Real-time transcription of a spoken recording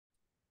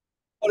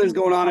What is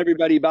going on,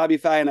 everybody?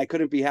 BobbyFi, and I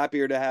couldn't be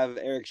happier to have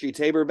Eric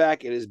Tabor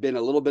back. It has been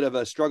a little bit of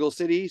a struggle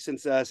city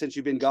since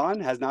you've been gone.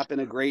 Has not been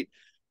a great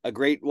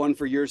one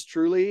for yours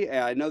truly.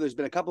 I know there's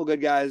been a couple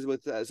good guys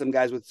with some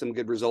guys with some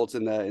good results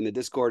in the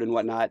Discord and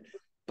whatnot.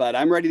 But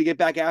I'm ready to get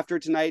back after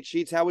it tonight.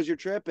 Sheets, how was your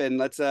trip? And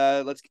let's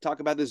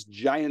talk about this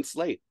giant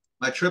slate.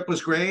 My trip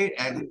was great,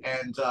 and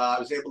I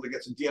was able to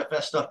get some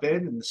DFS stuff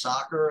in, and the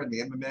soccer and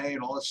the MMA and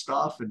all this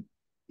stuff, and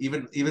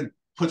even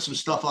put some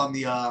stuff on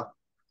the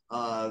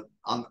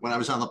on when I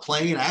was on the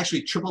plane. I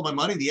actually tripled my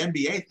money in the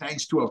NBA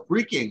thanks to a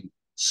freaking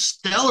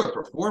stellar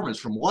performance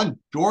from one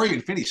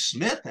Dorian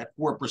Finney-Smith at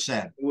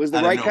 4% It was the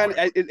out of right kind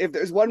nowhere. of. If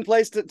there's one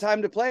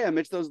time to play them,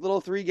 it's those little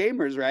three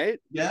gamers, right?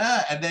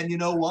 Yeah, and then you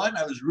know what?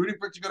 I was rooting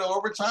for it to go to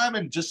overtime,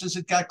 and just as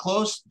it got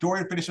close,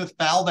 Dorian Finney-Smith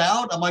fouled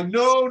out. I'm like,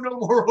 no, no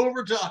more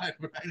overtime.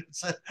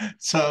 Right?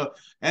 So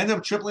I ended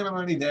up tripling my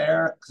money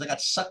there because I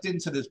got sucked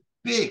into this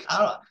big. I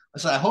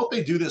don't. So I hope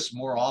they do this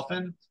more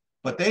often,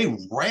 but they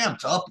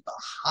ramped up the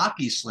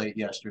hockey slate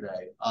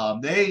yesterday.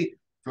 They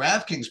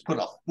DraftKings put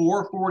a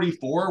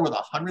 444 with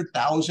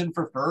 100,000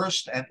 for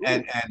first,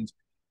 Ooh.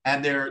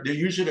 and they're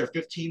usually their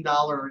 $15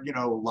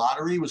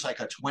 lottery was like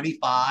a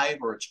 25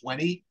 or a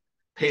 20,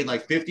 paid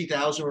like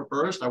 50,000 for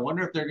first. I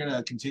wonder if they're going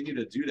to continue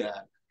to do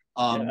that.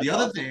 Yeah, The that's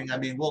other awesome. thing, I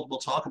mean, we'll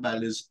talk about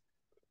it is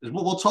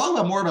we'll talk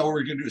about more about what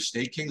we're going to do with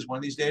State Kings one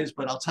of these days.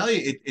 But I'll tell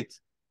you,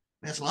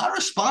 it's a lot of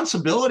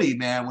responsibility,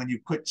 man, when you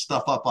put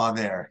stuff up on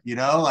there.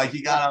 Like you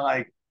Yeah, gotta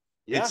like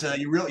yeah.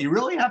 you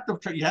really have to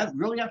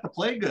really have to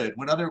play good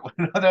when other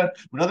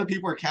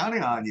people are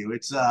counting on you.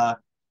 It's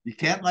you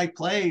can't like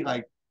play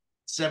like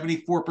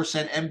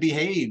 74% M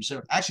behaves.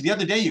 So actually, the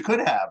other day you could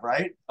have,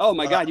 right? Oh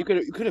my God, you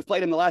could have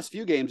played in the last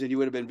few games and you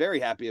would have been very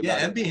happy Yeah, about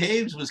it. M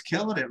behaves was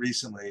killing it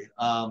recently.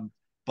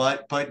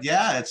 But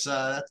yeah, it's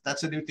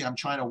that's a new thing. I'm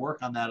trying to work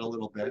on that a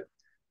little bit.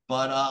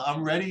 But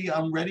I'm ready.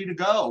 I'm ready to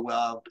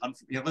go.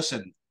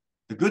 Listen,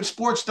 the good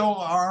sports don't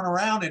aren't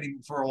around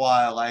anymore for a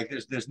while. Like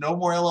there's no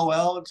more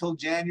LOL until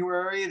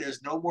January.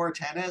 There's no more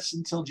tennis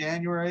until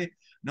January.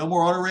 No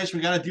more auto race. We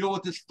got to deal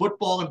with this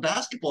football and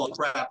basketball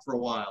crap for a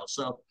while.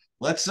 So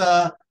let's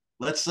uh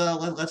let's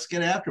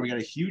get after. We got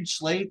a huge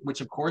slate,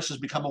 which of course has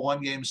become a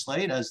one game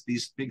slate, as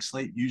these big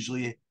slate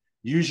usually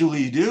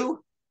do.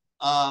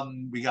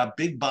 We got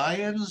big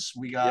buy-ins,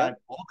 we Yep. got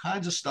all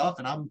kinds of stuff,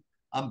 and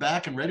I'm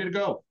back and ready to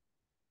go.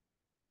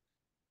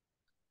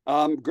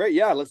 Great.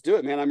 Yeah, let's do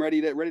it, man. I'm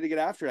ready to get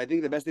after it. I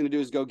think the best thing to do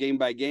is go game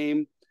by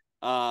game.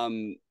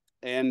 Um,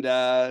 and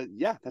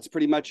yeah, that's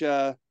pretty much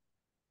the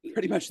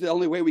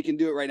only way we can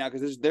do it right now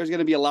because there's going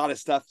to be a lot of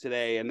stuff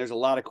today, and there's a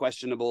lot of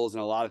questionables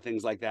and a lot of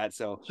things like that.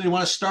 So So you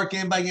want to start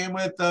game by game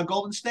with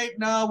Golden State?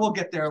 No, we'll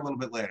get there a little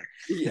bit later.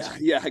 yeah,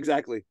 yeah,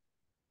 exactly.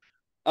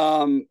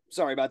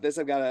 Sorry about this.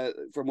 I've got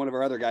from one of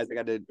our other guys. I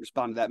got to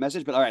respond to that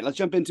message, but all right, let's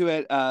jump into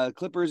it.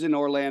 Clippers in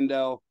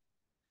Orlando.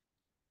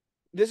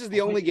 This is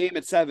the only game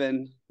at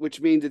 7,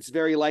 which means it's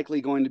very likely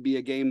going to be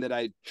a game that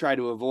I try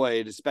to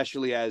avoid,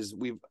 especially as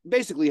we've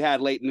basically had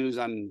late news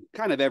on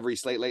kind of every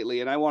slate lately,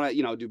 and I want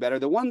to do better.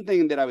 The one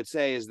thing that I would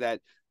say is that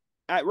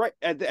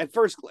at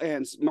first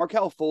glance,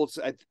 Markel Fultz,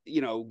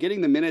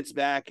 getting the minutes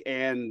back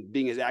and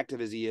being as active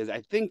as he is,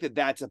 I think that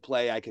that's a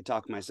play I could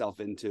talk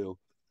myself into.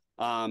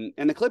 And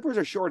the Clippers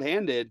are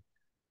shorthanded,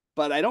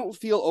 but I don't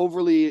feel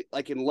overly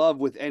like in love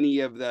with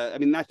any of the. I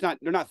mean, that's not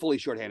they're not fully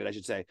shorthanded. I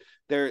should say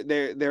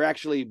they're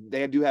actually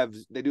they do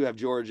have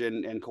George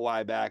and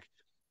Kawhi back,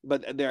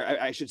 but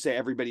I should say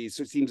everybody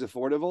seems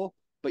affordable.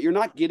 But you're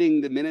not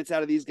getting the minutes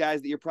out of these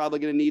guys that you're probably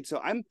going to need.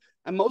 So I'm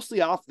mostly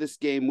off this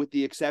game with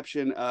the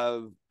exception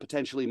of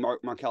potentially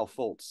Markel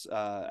Fultz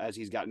as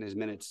he's gotten his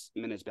minutes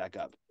back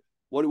up.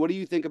 What do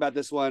you think about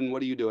this one?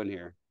 What are you doing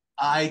here?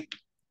 I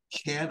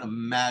can't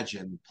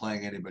imagine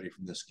playing anybody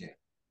from this game.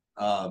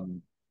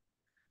 Um,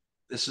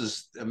 this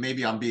is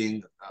maybe I'm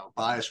being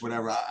biased,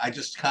 whatever. I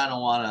just kind of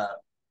want to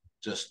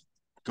just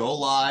go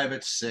live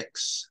at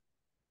 6,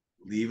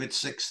 leave at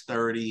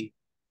 6:30,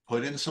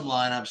 put in some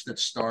lineups that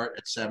start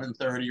at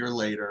 7:30 or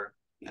later,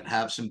 and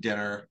have some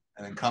dinner,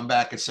 and then come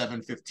back at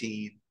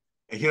 7:15.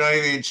 You know what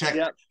I mean? Check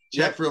Yep.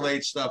 check Yep. for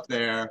late stuff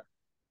there.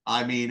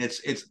 I mean,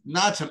 it's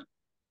not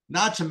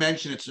to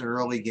mention it's an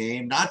early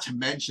game, not to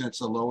mention it's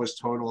the lowest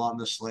total on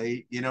the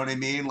slate. You know what I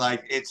mean?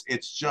 Like it's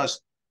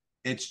just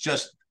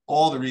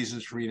all the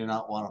reasons for me to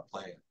not want to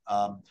play it.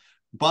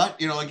 But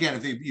again,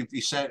 if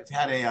you said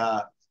had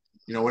a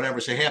whatever,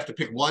 say hey, have to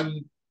pick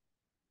one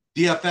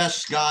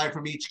DFS guy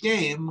from each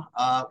game,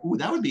 that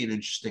would be an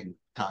interesting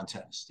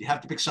contest. You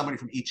have to pick somebody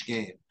from each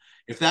game.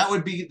 If that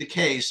would be the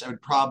case, I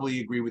would probably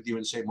agree with you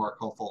and say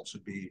Marco Fultz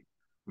would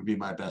be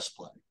my best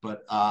play.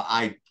 But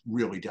I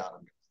really doubt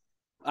him.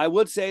 I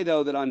would say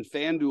though that on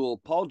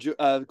FanDuel,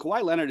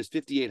 Kawhi Leonard is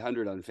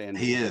 5,800 on He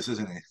FanDuel. is,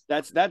 isn't he?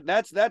 That's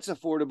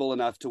affordable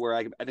enough to where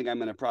I think I'm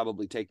going to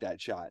probably take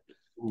that shot.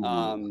 Ooh,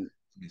 Um, let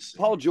me see.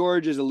 Paul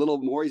George is a little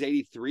more. He's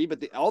 83,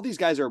 but all these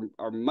guys are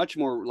much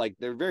more like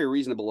they're very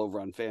reasonable over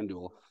on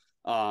FanDuel.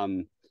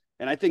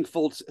 And I think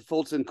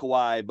Fultz and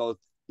Kawhi both.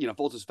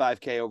 Fultz is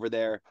 5K over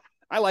there.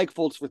 I like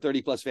Fultz for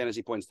 30 plus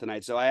fantasy points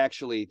tonight, so I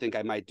actually think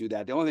I might do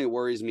that. The only thing that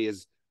worries me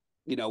is,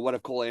 what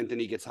if Cole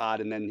Anthony gets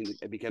hot and then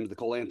it becomes the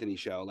Cole Anthony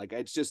show? Like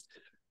it's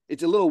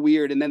a little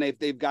weird. And then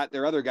they've got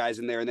their other guys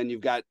in there, and then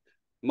you've got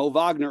Mo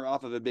Wagner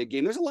off of a big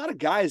game. There's a lot of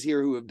guys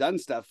here who have done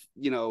stuff,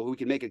 who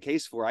can make a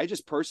case for. I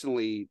just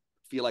personally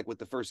feel like with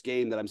the first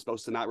game that I'm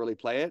supposed to not really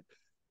play it.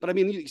 But I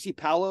mean, you see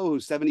Paolo,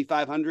 who's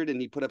 7,500 and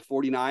he put up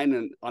 49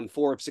 and on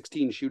 4 of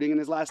 16 shooting in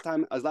his last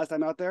time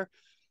out there.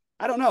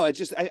 I don't know. It's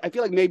just, I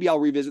feel like maybe I'll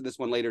revisit this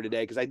one later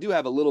today because I do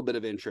have a little bit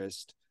of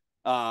interest.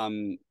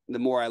 The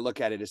more I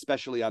look at it,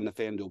 especially on the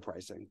FanDuel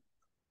pricing.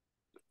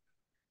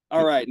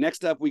 All right.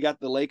 Next up, we got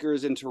the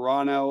Lakers in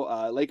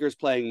Toronto. Lakers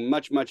playing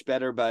much, much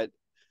better, but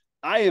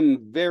I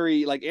am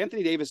very like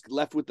Anthony Davis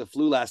left with the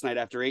flu last night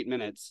after 8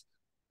 minutes.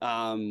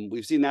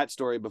 We've seen that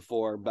story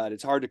before, but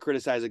it's hard to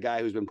criticize a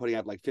guy who's been putting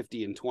up like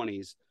 50 and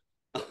 20s.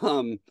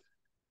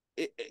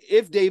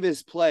 If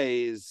Davis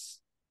plays,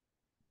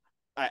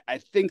 I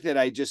think that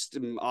I just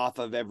am off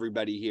of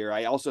everybody here.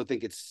 I also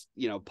think it's,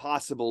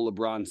 possible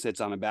LeBron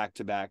sits on a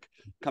back-to-back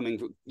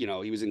coming,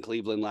 he was in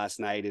Cleveland last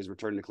night, his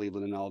return to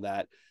Cleveland and all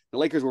that. The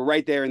Lakers were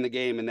right there in the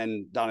game, and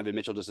then Donovan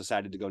Mitchell just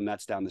decided to go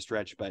nuts down the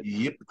stretch. But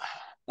yep.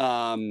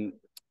 I'm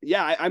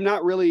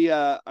not really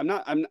I'm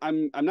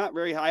not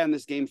very high on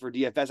this game for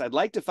DFS. I'd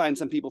like to find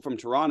some people from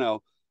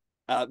Toronto.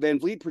 Van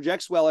Vliet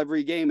projects well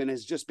every game and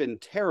has just been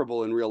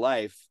terrible in real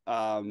life.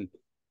 Van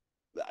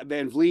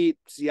Vliet,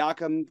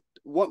 Siakam,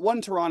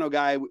 one Toronto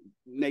guy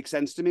makes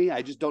sense to me.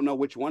 I just don't know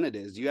which one it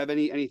is. Do you have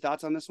any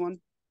thoughts on this one?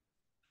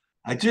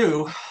 I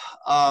do.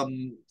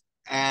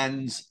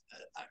 And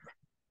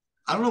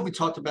I don't know if we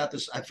talked about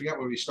this. I forget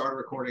when we started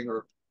recording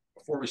or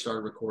before we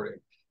started recording.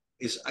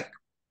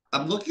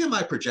 I'm looking at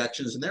my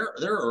projections and they're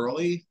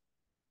early,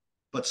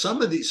 but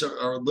some of these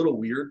are a little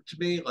weird to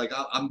me. Like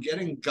I'm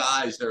getting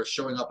guys that are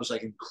showing up as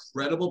like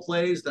incredible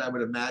plays that I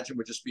would imagine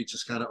would just be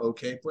kind of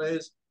okay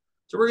plays.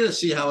 So we're going to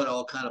see how it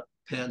all kind of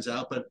pans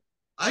out. But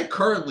I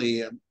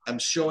currently am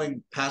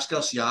showing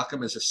Pascal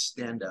Siakam as a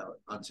standout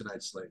on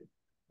tonight's slate,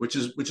 which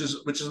is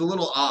a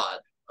little odd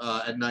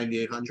at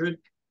 9,800.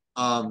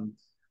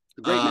 It's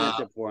a great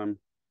matchup for him.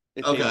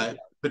 Okay,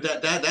 but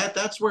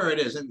that's where it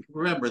is. And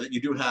remember that you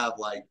do have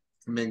like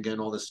Kuminga and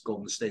all this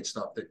Golden State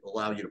stuff that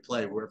allow you to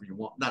play wherever you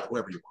want, not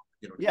whoever you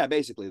want. Yeah,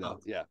 basically though.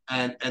 Yeah.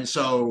 And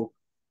so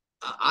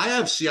I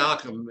have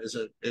Siakam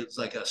it's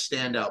like a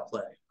standout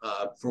play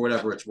for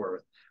whatever it's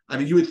worth. I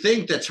mean, you would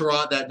think that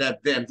Toronto that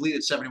Van Vliet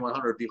at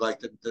 7,100 would be like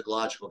the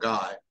logical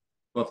guy,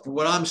 but for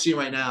what I'm seeing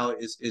right now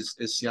is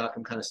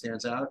Siakam kind of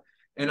stands out.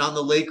 And on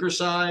the Lakers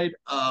side,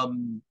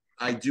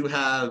 I do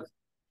have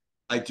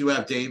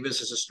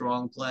Davis as a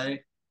strong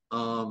play,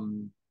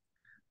 and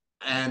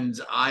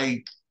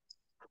I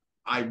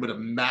would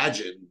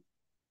imagine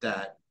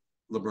that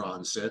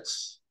LeBron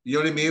sits. You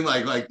know what I mean?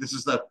 Like this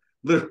is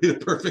literally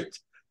the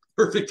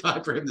perfect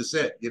time for him to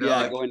sit.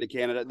 Yeah, going to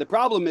Canada. The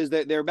problem is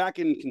that they're back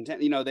in content.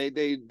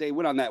 They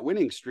went on that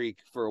winning streak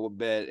for a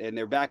bit, and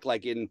they're back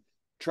like in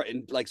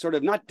like sort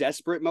of not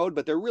desperate mode,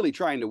 but they're really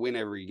trying to win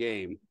every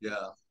game.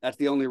 Yeah, that's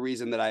the only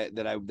reason that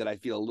I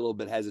feel a little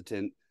bit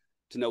hesitant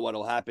to know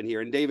what'll happen here.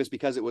 And Davis,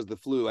 because it was the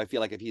flu, I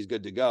feel like if he's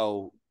good to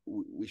go,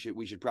 we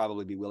should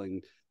probably be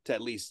willing to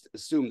at least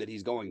assume that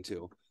he's going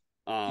to.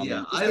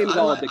 Yeah, I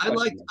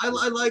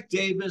like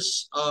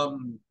Davis.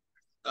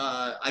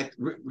 I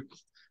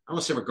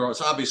don't say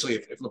regardless. Obviously,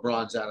 if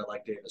LeBron's out, I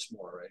like Davis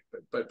more, right?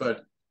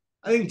 But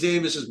I think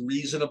Davis is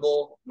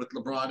reasonable with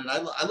LeBron, and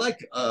I like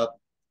a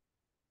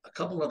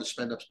couple of other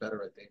spend ups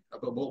better. I think,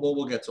 but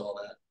we'll get to all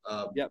that.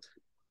 Yep.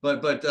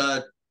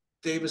 But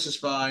Davis is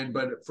fine.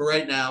 But for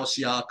right now,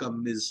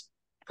 Siakam is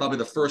probably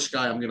the first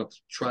guy I'm going to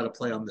try to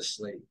play on this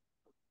slate.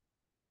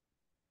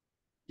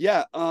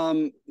 Yeah,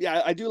 I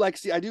do think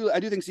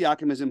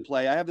Siakam is in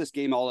play. I have this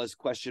game all as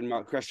question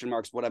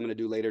marks what I'm going to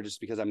do later, just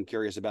because I'm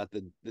curious about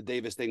the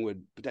Davis thing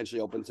would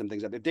potentially open some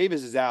things up. If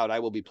Davis is out, I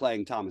will be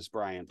playing Thomas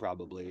Bryant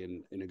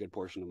probably in a good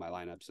portion of my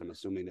lineups. I'm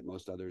assuming that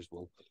most others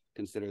will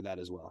consider that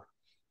as well.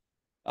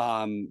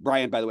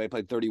 Bryant, by the way,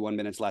 played 31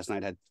 minutes last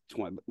night. Had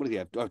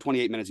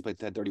 28 minutes. He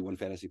had 31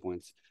 fantasy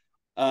points.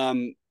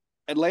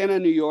 Atlanta,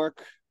 New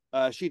York.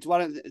 Sheets,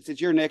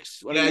 since you're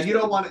Knicks, you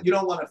don't want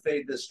to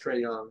fade this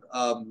Trae Young.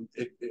 I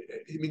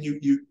mean,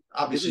 you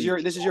obviously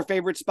this is your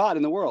favorite spot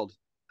in the world.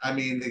 I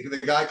mean, the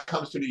guy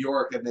comes to New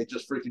York and they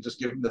just freaking just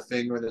give him the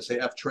finger and they say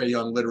F Trae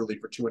Young literally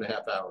for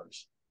 2.5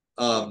 hours,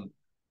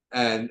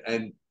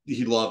 and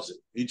he loves it.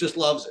 He just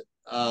loves it.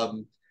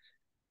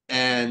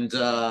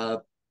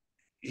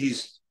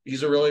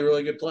 He's a really,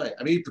 really good play.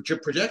 I mean, he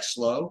projects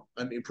slow.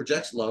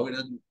 Projects low. He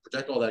doesn't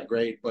project all that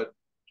great, but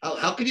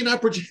how can you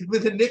not project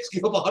with the Knicks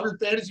give up 100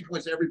 fantasy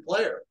points to every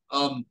player?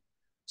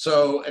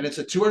 So, and it's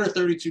a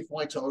 232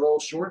 point total,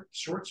 short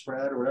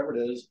spread or whatever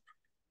it is.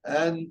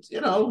 And,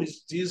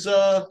 he's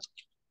I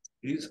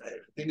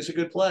think it's a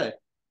good play.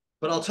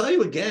 But I'll tell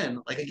you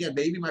again,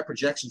 maybe my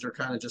projections are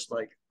kind of just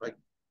like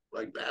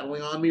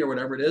battling on me or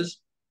whatever it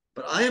is.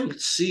 But I am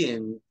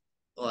seeing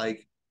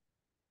like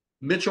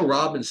Mitchell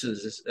Robinson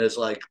as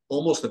like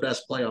almost the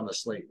best play on the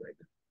slate right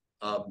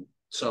now.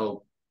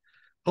 So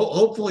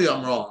Hopefully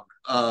I'm wrong,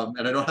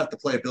 and I don't have to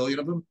play a billion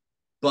of them.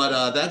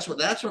 But that's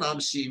what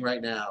I'm seeing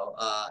right now,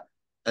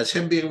 as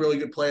him being a really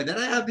good player. And then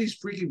I have these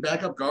freaking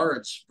backup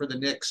guards for the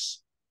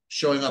Knicks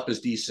showing up as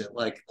decent,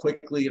 like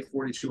quickly at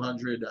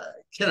 4,200. I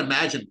can't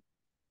imagine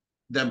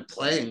them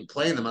playing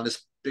them on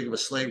this big of a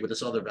slate with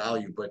this other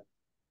value. But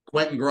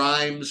Quentin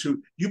Grimes,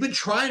 who you've been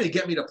trying to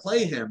get me to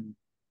play him,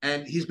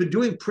 and he's been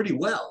doing pretty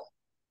well.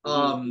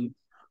 Mhm.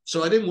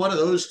 So I think one of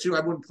those two, I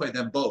wouldn't play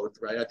them both,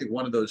 right? I think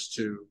one of those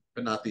two,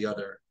 but not the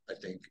other, I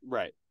think.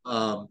 Right.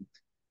 Um,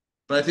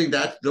 but I think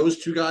that those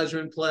two guys are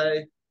in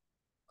play.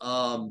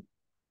 Um,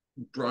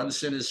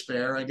 Brunson is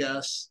fair, I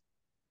guess.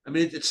 I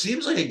mean, it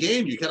seems like a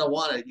game you kind of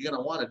want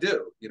to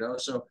do,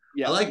 So I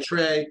Yeah. like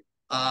Trey.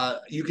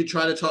 You could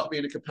try to talk me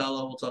into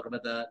Capella. We'll talk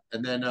about that.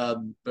 And then,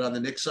 but on the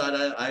Knicks side,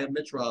 I have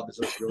Mitch Rob as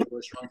a really,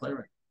 really strong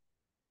player.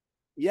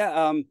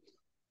 Yeah.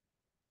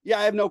 Yeah,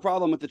 I have no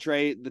problem with the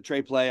Trey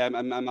play. I'm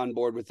on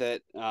board with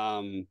it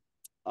on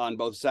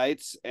both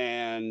sites.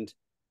 And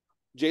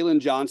Jalen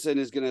Johnson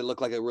is going to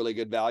look like a really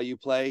good value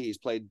play. He's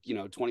played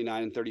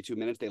 29 and 32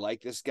 minutes. They like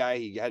this guy.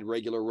 He had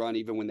regular run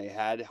even when they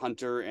had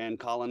Hunter and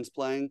Collins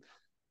playing.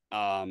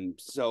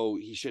 So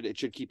it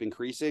should keep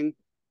increasing.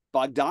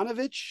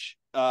 Bogdanovich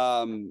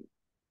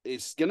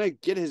is going to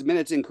get his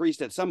minutes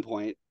increased at some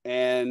point,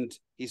 and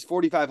he's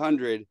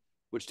 4,500,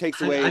 which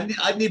takes away. I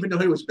didn't even know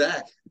he was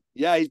back.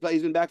 Yeah, he's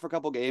been back for a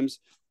couple games.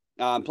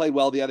 Played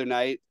well the other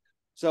night.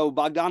 So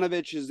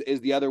Bogdanovich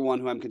is the other one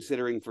who I'm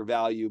considering for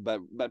value,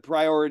 but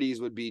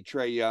priorities would be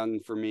Trae Young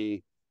for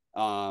me.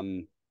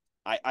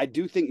 I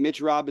do think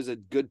Mitch Rob is a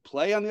good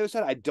play on the other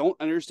side. I don't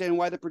understand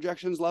why the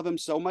projections love him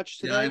so much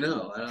Yeah, I today. know.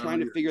 I I'm don't know trying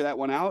to either. figure that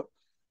one out.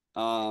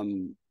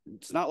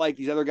 It's not like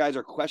these other guys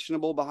are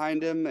questionable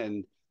behind him,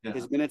 and Yeah.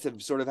 his minutes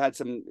have sort of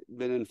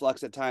been in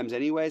flux at times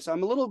anyway. So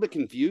I'm a little bit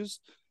confused.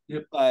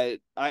 Yep. But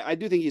I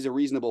do think he's a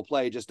reasonable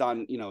play just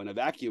on, in a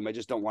vacuum. I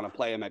just don't want to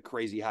play him at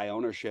crazy high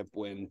ownership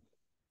when,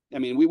 I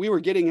mean, we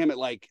were getting him at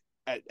like,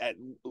 at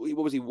what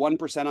was he,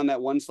 1% on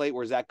that one slate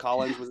where Zach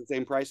Collins was the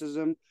same price as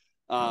him.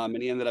 Yep.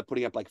 And he ended up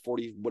putting up like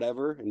 40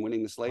 whatever and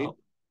winning the slate.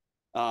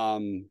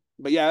 Oh.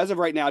 But yeah, as of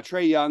right now,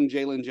 Trae Young,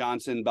 Jalen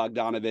Johnson,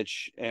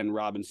 Bogdanovich, and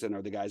Robinson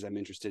are the guys I'm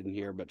interested in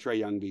here, but Trae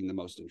Young being the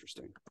most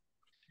interesting.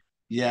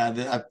 Yeah.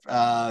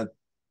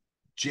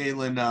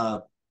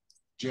 Jalen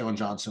Jalen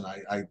Johnson,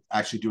 I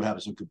actually do have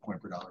as a good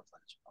point per dollar play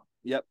as well.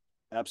 Yep,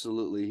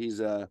 absolutely.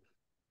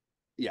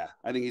 Yeah,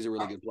 I think he's a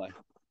really good play.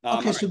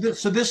 Okay, All so right.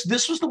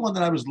 this was the one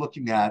that I was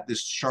looking at,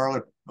 this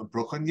Charlotte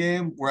Brooklyn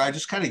game, where I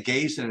just kind of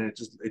gazed at it.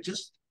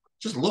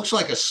 Just looks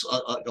like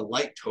a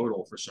light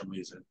total for some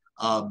reason.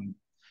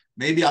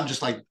 Maybe I'm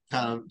just like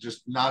kind of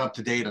just not up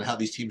to date on how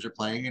these teams are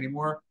playing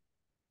anymore.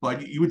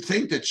 But you would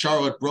think that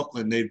Charlotte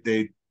Brooklyn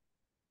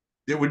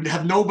they would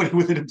have nobody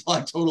with an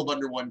implied total of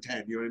under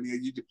 110. You know what I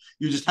mean?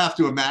 You just have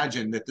to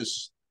imagine that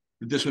this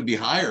would be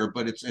higher,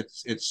 but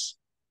it's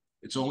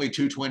only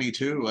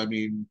 222. I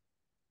mean,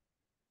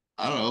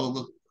 I don't know.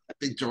 Look, I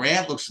think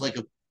Durant looks like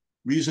a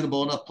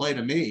reasonable enough play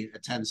to me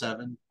at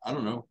 10-7. I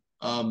don't know.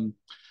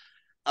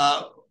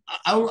 Uh,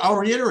 I'll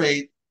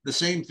reiterate the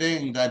same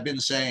thing that I've been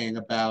saying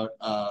about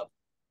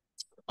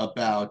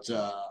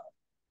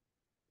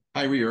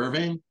Kyrie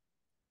Irving.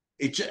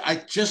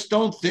 I just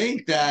don't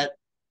think that.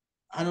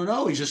 I don't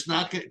know. He's just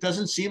not. It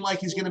doesn't seem like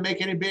he's going to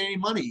make any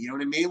money. You know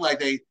what I mean? Like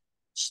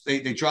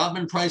they drop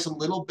him in price a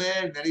little bit,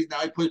 and then now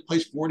he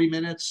plays 40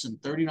 minutes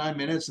and 39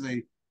 minutes, and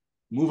they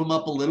move him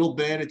up a little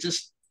bit. It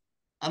just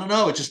I don't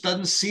know. It just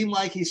doesn't seem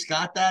like he's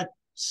got that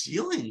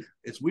ceiling.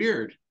 It's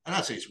weird. I'm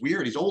not saying it's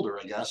weird. He's older,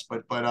 I guess,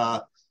 but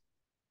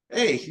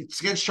hey,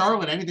 it's against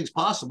Charlotte. Anything's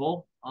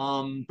possible.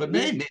 But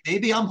Mhm.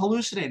 maybe I'm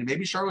hallucinating.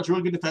 Maybe Charlotte's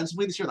really good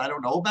defensively this year. I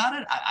don't know about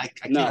it. I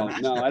can't No,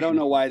 imagine no, that I don't being the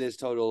know why case. this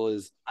total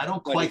is I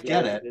don't quite as quite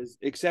low get as it. it is,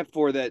 except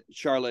for that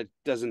Charlotte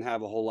doesn't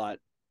have a whole lot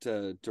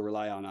to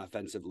rely on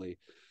offensively.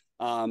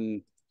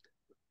 Um,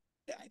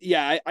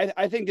 yeah,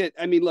 I think that,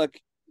 I mean, look,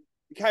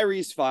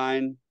 Kyrie's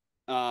fine.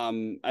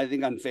 I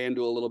think on FanDuel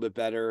a little bit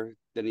better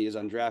than he is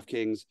on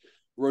DraftKings.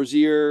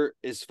 Rozier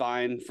is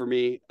fine for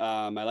me.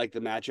 I like the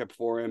matchup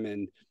for him,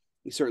 and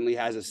he certainly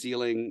has a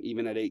ceiling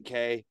even at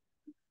 8K.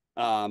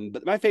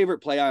 But my favorite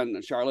play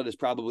on Charlotte is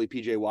probably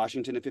PJ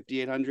Washington at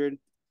 5,800.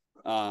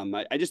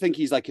 I just think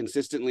he's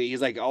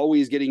he's like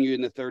always getting you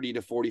in the 30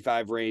 to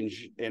 45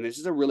 range, and this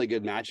is a really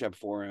good matchup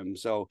for him.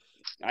 So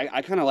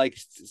I kind of like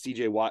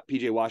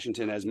PJ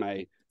Washington as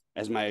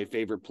my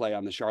favorite play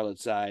on the Charlotte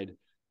side.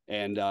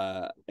 And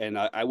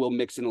I will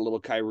mix in a little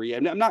Kyrie.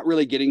 I'm not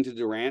really getting to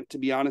Durant, to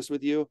be honest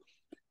with you.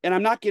 And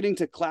I'm not getting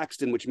to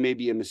Claxton, which may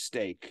be a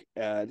mistake.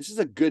 This is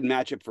a good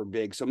matchup for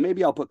big, so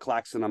maybe I'll put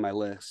Claxton on my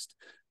list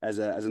as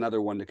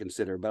another one to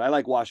consider. But I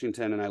like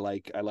Washington, and I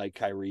like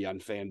Kyrie on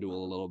FanDuel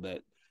a little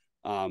bit.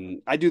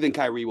 I do think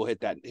Kyrie will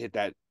hit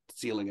that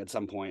ceiling at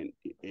some point.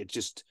 It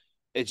just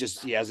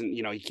he hasn't,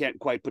 he can't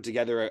quite put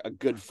together a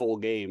good full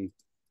game.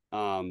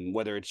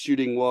 Whether it's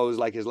shooting woes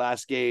like his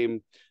last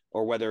game,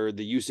 or whether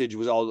the usage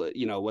was all,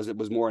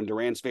 was more in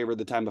Durant's favor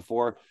the time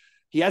before.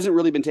 He hasn't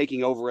really been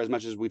taking over as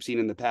much as we've seen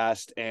in the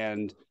past,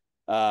 and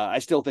I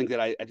still think that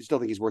I still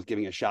think he's worth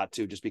giving a shot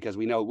to, just because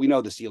we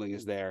know the ceiling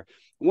is there.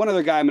 One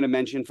other guy I'm going to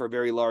mention for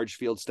very large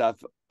field stuff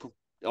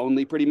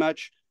only, pretty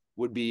much,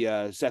 would be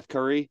Seth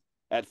Curry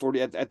at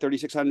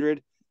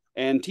 3600.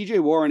 And TJ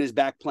Warren is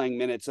back playing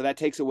minutes, so that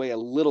takes away a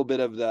little bit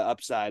of the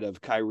upside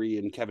of Kyrie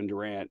and Kevin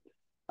Durant.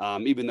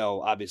 Even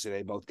though obviously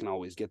they both can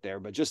always get there,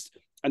 but just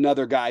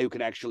another guy who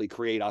can actually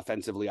create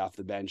offensively off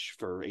the bench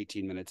for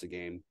 18 minutes a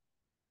game.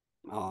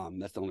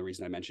 That's the only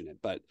reason I mention it.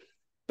 But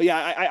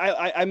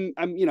yeah, I'm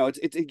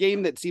it's a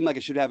game that seemed like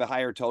it should have a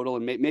higher total,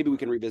 and maybe we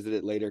can revisit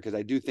it later, because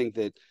I do think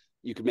that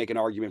you could make an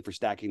argument for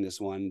stacking this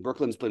one.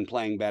 Brooklyn's been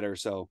playing better,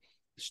 so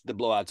the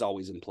blowout's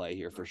always in play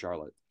here for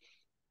Charlotte.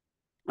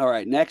 All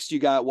right, next you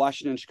got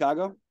Washington,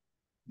 Chicago.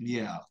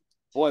 Yeah.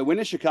 Boy, when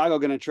is Chicago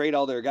going to trade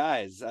all their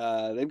guys?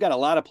 They've got a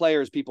lot of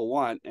players people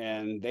want,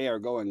 and they are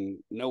going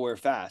nowhere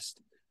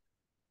fast.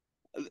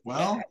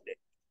 Well,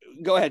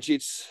 Go ahead,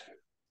 Cheats.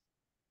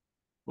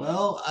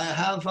 well, I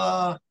have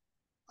a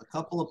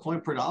couple of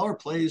point per dollar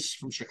plays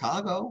from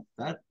Chicago.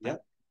 That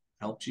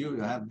helped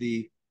you. I have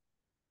the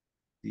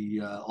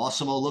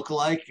Awesemo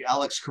lookalike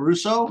Alex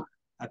Caruso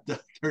at the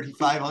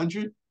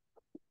 3,500.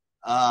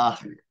 Uh,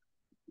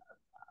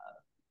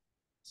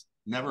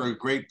 Never a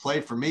great play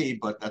for me,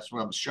 but that's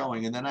what I'm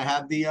showing. And then I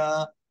have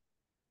the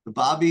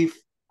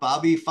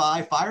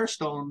BobbyFi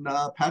Firestone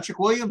Patrick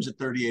Williams at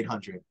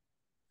 3,800.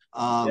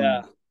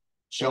 Yeah,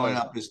 Showing boy.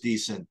 up as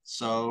decent.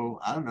 So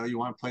I don't know. You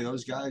want to play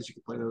those guys? You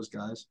can play those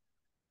guys.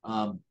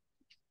 Um,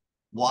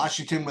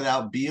 Washington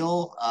without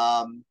Beal.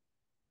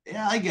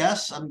 Yeah, I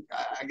guess I'm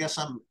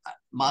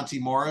Monty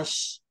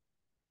Morris.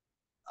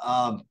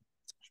 Um,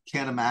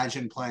 can't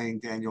imagine playing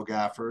Daniel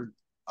Gafford.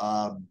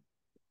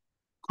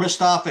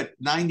 Kristoff at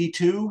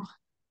 92.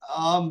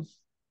 Um,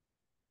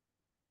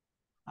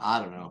 I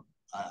don't know.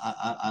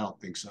 I don't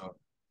think so.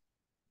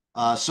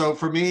 So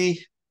for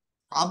me,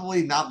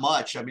 probably not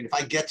much. I mean, if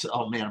I get to,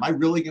 oh man, am I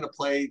really going to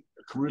play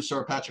Caruso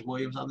or Patrick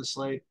Williams on this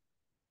slate?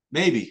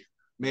 Maybe,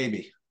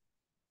 maybe.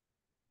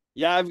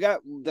 Yeah, I've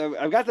got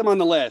them on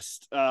the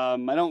list. I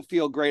don't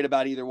feel great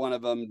about either one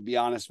of them, to be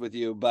honest with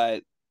you.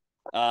 But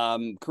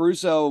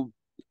Caruso,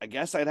 I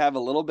guess I'd have a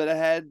little bit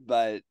ahead,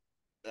 but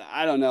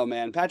I don't know,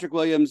 man. Patrick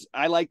Williams,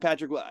 I like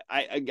Patrick.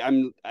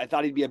 I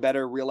thought he'd be a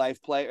better real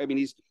life player. I mean,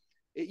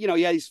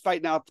 he's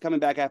fighting out, coming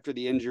back after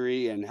the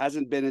injury, and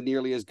hasn't been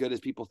nearly as good as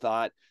people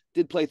thought.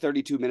 Did play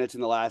 32 minutes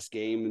in the last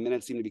game. The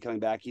minutes seem to be coming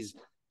back. He's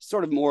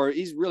sort of more.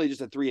 He's really just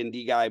a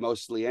 3-and-D guy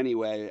mostly,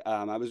 anyway.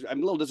 I'm a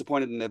little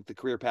disappointed in the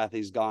career path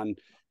he's gone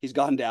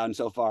down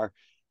so far.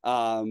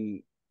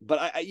 But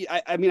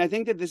I mean, I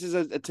think that this is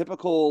a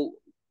typical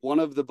one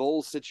of the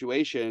Bulls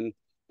situation,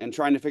 and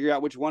trying to figure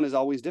out which one is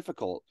always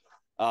difficult.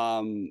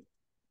 I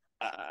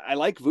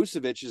like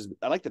Vucevic.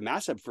 I like the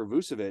matchup for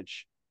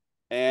Vucevic,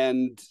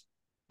 and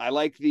I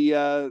like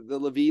the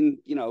Levine.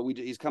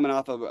 He's coming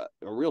off of a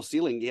real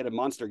ceiling. He had a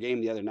monster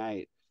game the other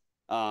night.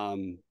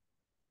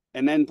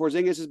 And then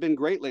Porzingis has been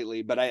great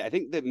lately, but I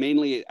think that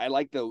mainly I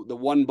like the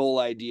one Bull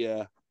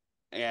idea,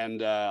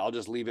 and I'll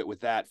just leave it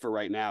with that for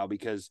right now,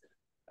 because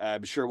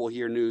I'm sure we'll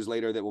hear news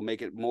later that will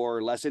make it more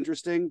or less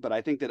interesting. But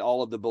I think that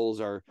all of the Bulls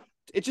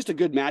it's just a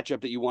good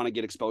matchup that you want to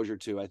get exposure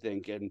to, I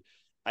think. And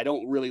I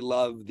don't really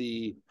love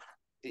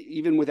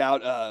even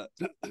without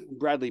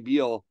Bradley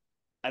Beal,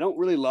 I don't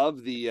really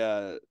love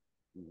the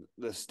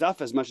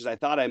stuff as much as I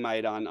thought I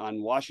might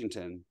on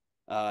Washington.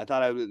 I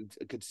thought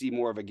could see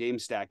more of a game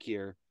stack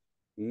here.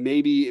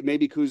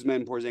 Maybe Kuzma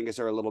and Porzingis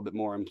are a little bit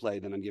more in play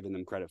than I'm giving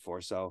them credit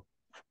for. So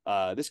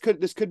this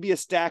could be a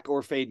stack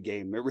or fade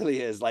game. It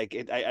really is. Like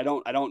I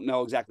don't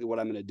know exactly what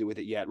I'm going to do with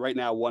it yet. Right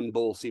now, one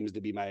Bull seems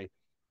to be my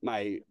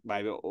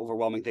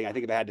overwhelming thing. I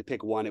think if I had to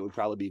pick one, it would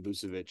probably be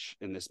Vucevic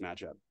in this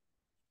matchup.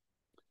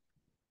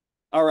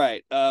 All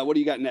right. What do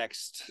you got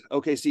next?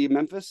 OKC,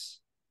 Memphis?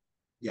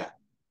 Yeah.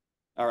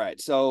 All right.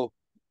 So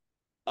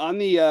on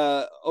the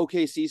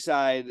OKC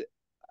side,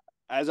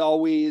 as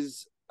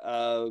always,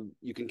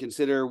 you can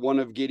consider one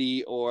of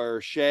Giddey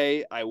or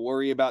Shea. I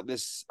worry about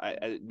this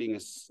being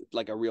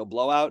like a real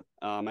blowout.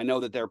 I know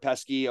that they're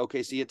pesky,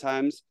 OKC, at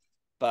times,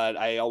 but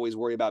I always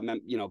worry about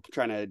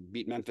trying to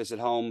beat Memphis at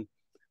home.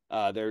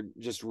 They're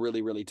just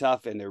really, really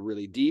tough, and they're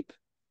really deep.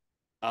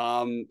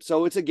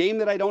 So it's a game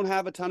that I don't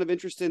have a ton of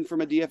interest in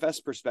from a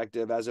DFS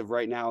perspective as of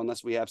right now,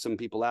 unless we have some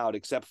people out,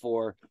 except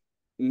for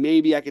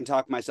maybe I can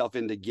talk myself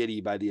into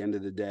Giddey by the end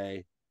of the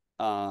day.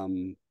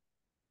 And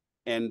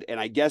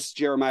I guess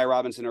Jeremiah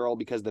Robinson Earl,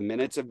 because the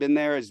minutes have been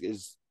there,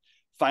 is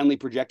finally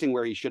projecting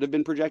where he should have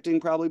been projecting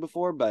probably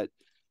before, but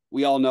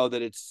we all know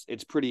that it's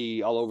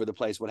pretty all over the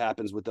place what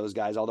happens with those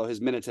guys, although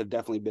his minutes have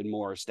definitely been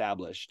more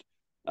established.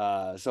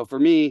 So for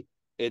me,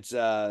 it's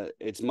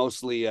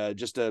mostly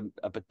just a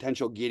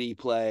potential Giddey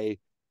play,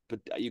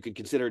 but you could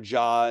consider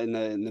Ja in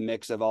the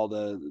mix of all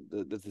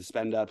the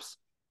spend ups.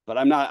 But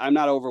I'm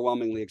not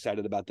overwhelmingly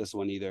excited about this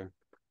one either.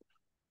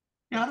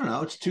 Yeah, I don't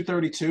know. It's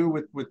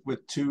 232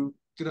 with two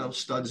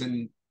studs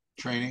in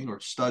training, or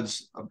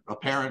studs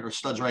apparent, or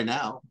studs right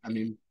now. I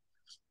mean,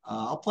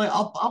 I'll play.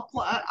 I'll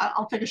play.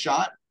 I'll take a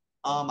shot.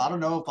 I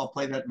don't know if I'll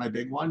play that in my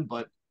big one,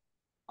 but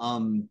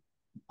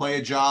play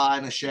a Ja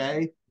and a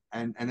Shea,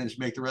 and then just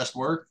make the rest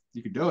work.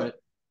 You could do it.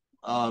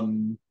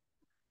 Um,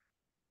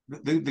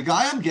 the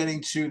guy I'm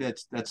getting to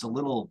that's a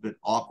little bit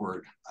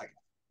awkward. I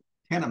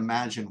can't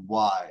imagine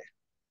why.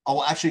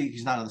 Oh, actually,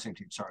 he's not on the same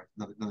team. Sorry,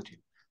 another team.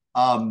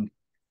 Um,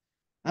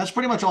 that's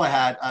pretty much all I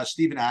had.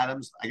 Steven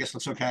Adams, I guess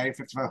looks okay,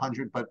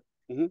 5,500, but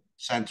Mm-hmm.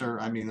 center.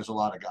 I mean, there's a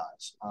lot of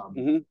guys.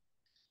 Mm-hmm.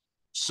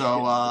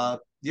 So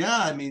yeah,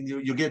 I mean,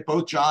 you get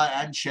both Ja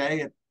and Shea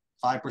at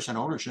 5%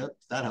 ownership.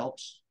 That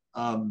helps.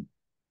 And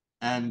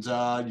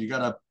you got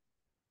to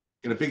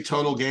get a big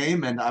total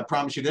game. And I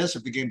promise you this: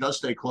 if the game does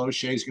stay close,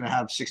 Shea's going to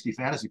have 60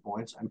 fantasy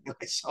points. I mean,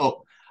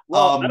 so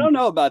Well, I don't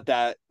know about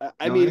that. I you know what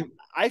I mean, mean?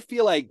 I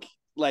feel like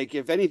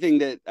if anything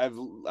that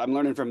I'm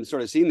learning from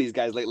sort of seeing these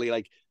guys lately,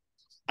 like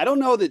I don't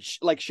know that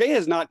like Shea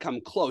has not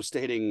come close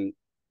to hitting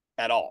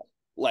at all.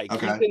 Like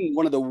he's Okay. been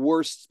one of the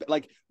worst,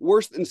 like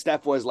worse than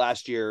Steph was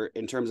last year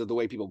in terms of the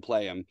way people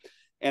play him.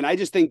 And I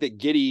just think that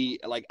Giddy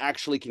like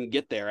actually can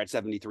get there at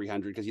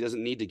 7,300 because he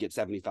doesn't need to get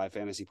 75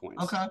 fantasy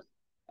points. Okay.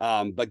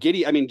 But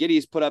Giddy, I mean,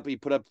 Giddy's put up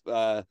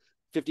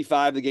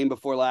 55 the game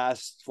before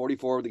last,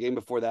 44 the game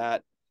before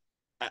that.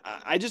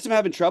 I just am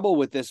having trouble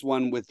with this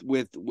one with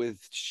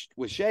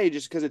Shea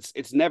just because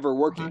it's never Okay.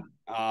 working.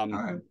 All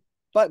right.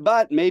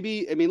 But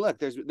maybe I mean, look,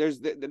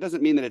 that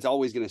doesn't mean that it's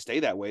always going to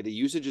stay that way. The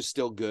usage is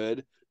still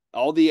good.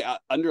 All the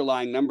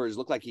underlying numbers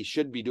look like he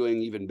should be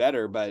doing even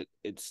better, but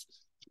it's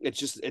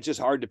just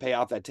hard to pay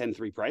off that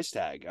 10-3 price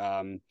tag.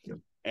 Yep.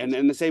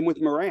 And the same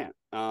with Morant.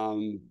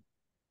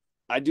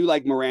 I do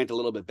like Morant a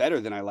little bit better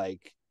than I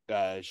like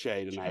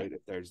Shea tonight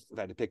if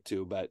I had to pick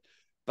two, but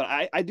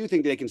I do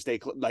think they can stay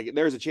like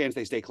there's a chance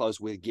they stay close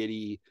with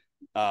Giddy,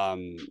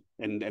 and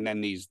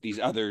then these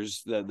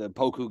others, the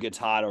Poku gets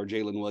hot or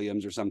Jalen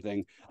Williams or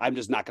something. I'm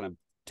just not going to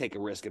take a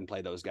risk and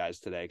play those guys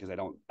today because I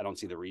don't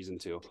see the reason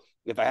to.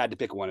 If I had to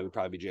pick one, it would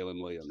probably be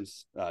Jalen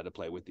Williams to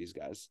play with these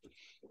guys.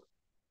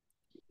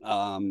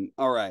 All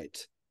right,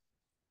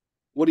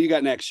 what do you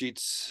got next,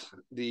 Sheets?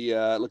 The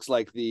looks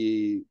like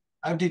the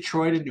I have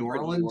Detroit and New New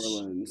Orleans,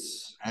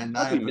 Orleans. and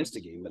I I thought we have missed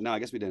a game, but no, I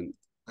guess we didn't.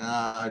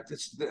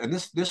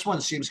 this one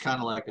seems kind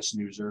of like a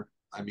snoozer.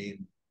 I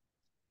mean,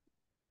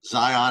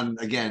 Zion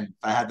again.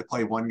 If I had to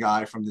play one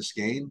guy from this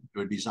game, it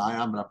would be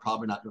Zion, but I'm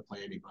probably not going to play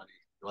anybody.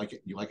 You like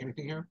it? You like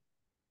anything here?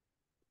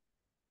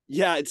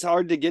 Yeah, it's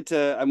hard to get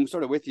to. I'm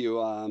sort of with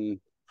you.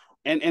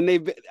 And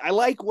they've I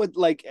like what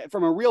like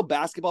from a real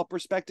basketball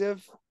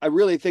perspective, I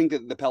really think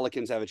that the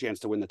Pelicans have a chance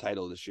to win the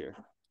title this year.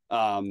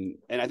 And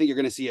I think you're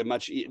going to see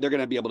they're going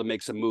to be able to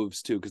make some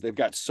moves too because they've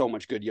got so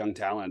much good young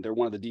talent. They're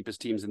one of the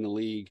deepest teams in the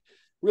league.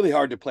 Really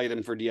hard to play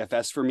them for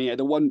DFS for me.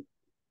 The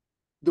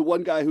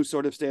one guy who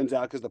sort of stands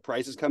out because the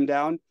price has come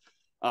down,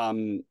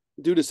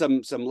 due to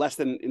some less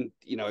than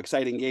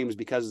exciting games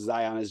because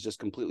Zion is just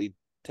completely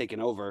taken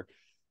over.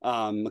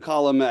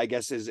 McCollum, I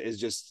guess, is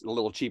just a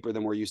little cheaper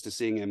than we're used to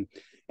seeing him.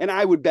 And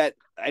I would bet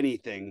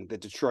anything that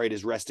Detroit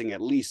is resting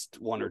at least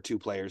one or two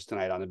players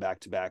tonight on a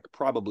back-to-back,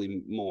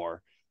 probably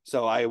more.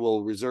 So I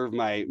will reserve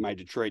my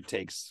Detroit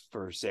takes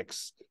for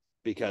 6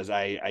 because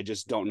I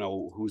just don't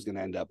know who's going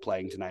to end up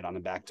playing tonight on a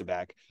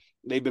back-to-back.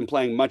 They've been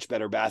playing much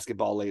better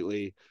basketball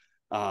lately,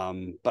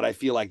 but I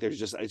feel like it's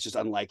just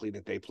unlikely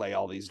that they play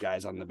all these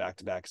guys on the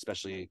back-to-back,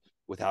 especially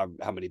with how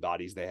many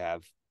bodies they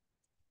have.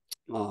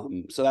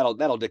 So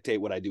that'll dictate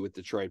what I do with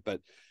Detroit.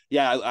 But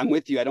yeah, I'm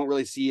with you. I don't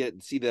really see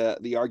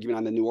the argument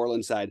on the New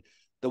Orleans side.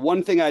 The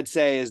one thing I'd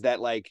say is that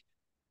like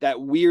that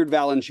weird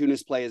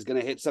Valanciunas play is going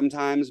to hit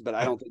sometimes, but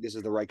I don't think this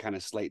is the right kind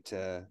of slate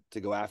to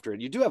go after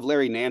it. You do have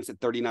Larry Nance at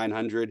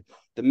 3,900.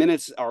 The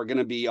minutes are going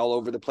to be all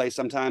over the place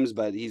sometimes,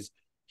 but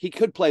he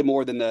could play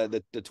more than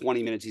the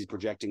 20 minutes he's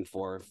projecting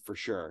for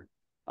sure.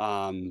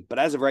 But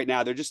as of right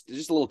now, they're just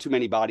a little too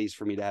many bodies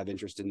for me to have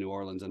interest in New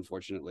Orleans,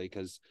 unfortunately,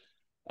 because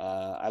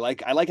I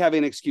like having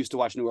an excuse to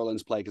watch New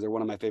Orleans play because they're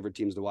one of my favorite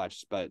teams to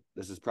watch, but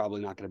this is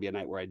probably not going to be a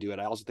night where I do it.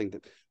 I also think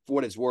that for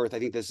what it's worth, I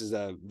think this is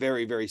a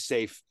very, very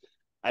safe.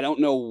 I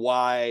don't know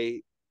why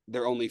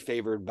they're only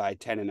favored by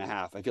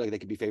 10.5. I feel like they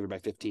could be favored by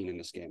 15 in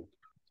this game,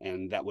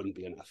 and that wouldn't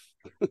be enough.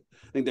 I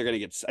think they're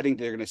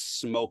going to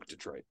smoke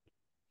Detroit.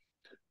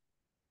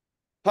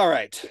 All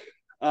right.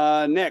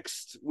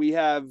 Next we've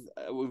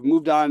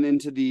moved on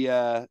into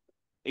the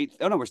 8.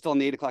 Oh no, we're still in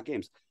the 8 o'clock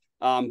games.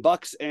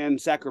 Bucks and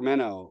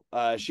Sacramento.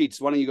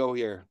 Sheets, why don't you go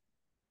here?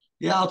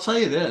 Yeah, I'll tell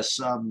you this.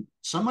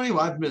 Somebody who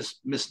I've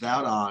missed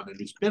out on, and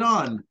he's been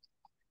on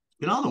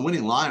the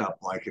winning lineup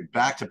like in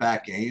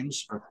back-to-back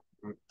games,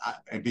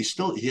 and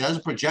he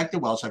hasn't projected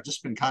well, so I've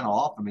just been kind of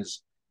off him.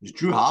 His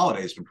Drew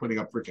Holiday's been putting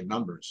up freaking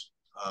numbers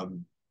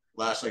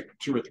last like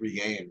 2 or 3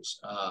 games,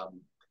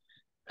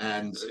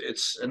 and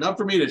it's enough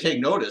for me to take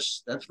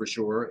notice. That's for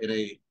sure in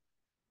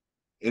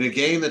a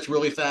game that's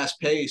really fast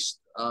paced,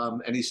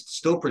 and he's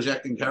still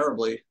projecting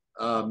terribly.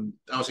 I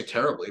don't say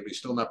terribly, but he's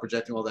still not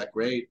projecting all that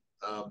great.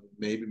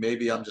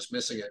 Maybe I'm just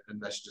missing it,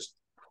 and I should just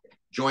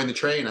join the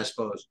train, I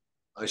suppose.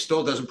 He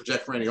still doesn't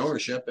project for any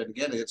ownership, and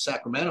again, against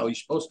Sacramento,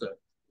 he's supposed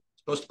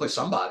to play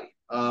somebody.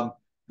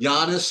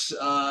 Giannis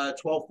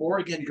 12-4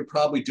 again. You could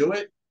probably do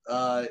it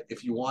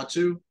if you want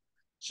to.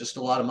 It's just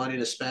a lot of money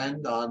to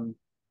spend on.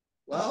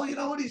 Well, you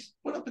know what? He's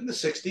put up in the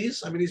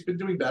 60s. I mean, he's been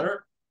doing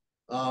better.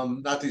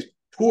 Not that he's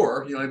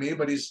poor, you know what I mean,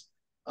 but he's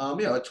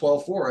at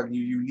 12-4. I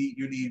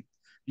mean,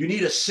 you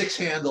need a six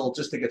handle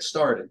just to get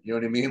started. You know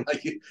what I mean?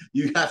 Like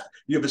you have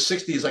a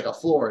 60 is like a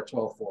floor at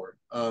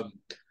 12-4.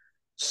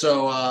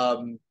 So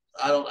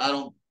I don't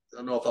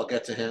know if I'll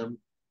get to him.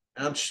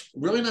 And I'm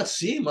really not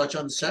seeing much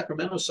on the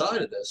Sacramento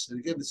side of this. And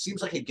again, it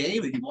seems like a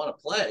game that you want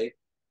to play,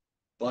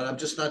 but I'm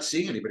just not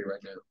seeing anybody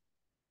right now.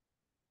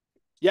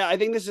 Yeah, I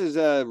think this is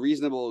a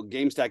reasonable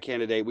game stack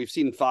candidate. We've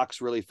seen Fox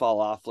really fall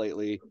off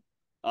lately.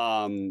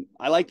 I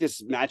like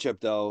this matchup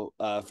though,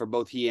 for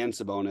both he and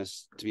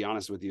Sabonis, to be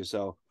honest with you.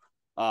 So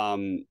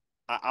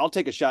I'll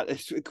take a shot.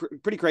 It's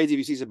pretty crazy if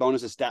you see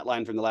Sabonis' stat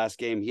line from the last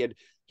game.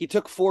 He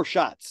took 4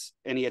 shots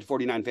and he had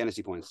 49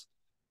 fantasy points.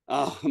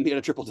 He had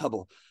a triple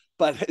double,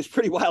 but it's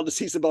pretty wild to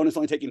see Sabonis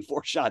only taking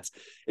 4 shots.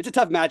 It's a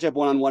tough matchup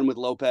one-on-one with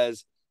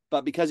Lopez,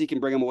 but because he can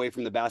bring him away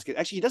from the basket,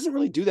 actually he doesn't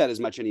really do that as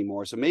much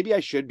anymore. So maybe I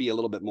should be a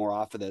little bit more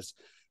off of this,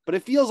 but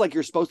it feels like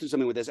you're supposed to do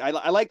something with this.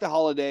 I like the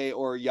Holiday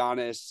or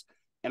Giannis,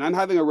 and I'm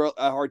having a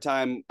hard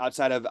time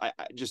outside of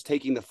just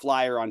taking the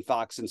flyer on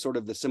Fox and sort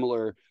of the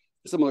similar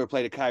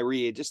play to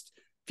Kyrie. It just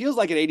feels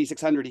like at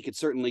 8,600 he could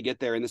certainly get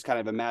there in this kind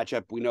of a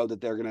matchup. We know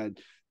that they're going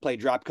to play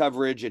drop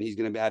coverage and he's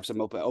going to have some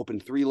open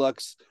 3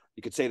 looks.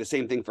 You could say the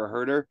same thing for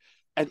Herter.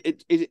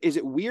 Is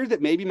it weird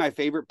that maybe my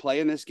favorite play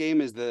in this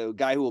game is the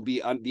guy who will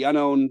be the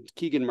unowned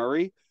Keegan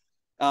Murray?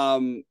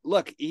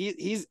 Look,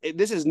 this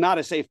is not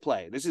a safe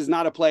play. This is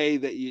not a play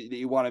that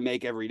you want to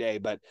make every day,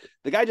 but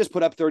the guy just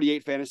put up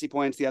 38 fantasy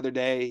points the other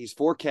day. He's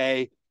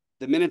 4K.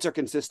 The minutes are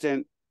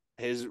consistent.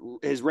 His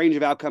range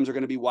of outcomes are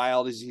going to be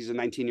wild as he's a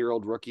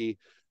 19-year-old rookie.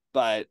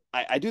 But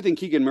I do think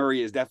Keegan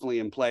Murray is definitely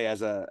in play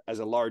as a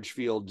large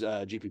field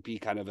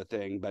GPP kind of a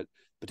thing, but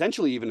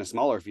potentially even a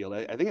smaller field.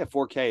 I think at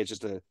 4K, it's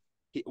just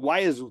why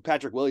is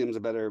Patrick Williams a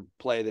better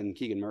play than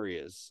Keegan Murray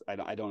is?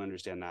 I don't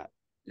understand that.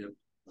 Yep.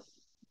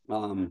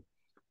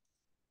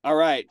 All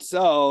right,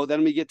 so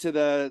then we get to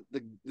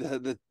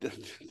the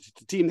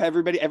team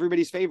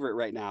everybody's favorite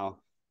right now,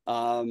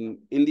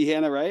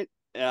 Indiana, right?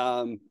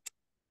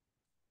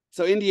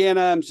 So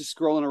Indiana, I'm just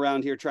scrolling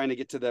around here trying to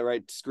get to the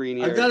right screen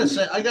here. I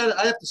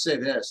have to say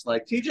this.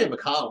 Like TJ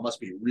McConnell must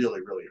be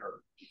really, really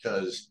hurt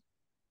because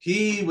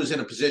he was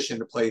in a position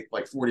to play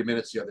like 40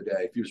 minutes the other day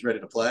if he was ready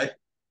to play.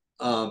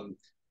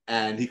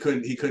 And he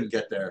couldn't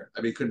get there.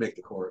 I mean, he couldn't make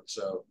the court.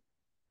 So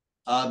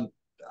I'm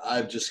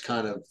just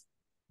kind of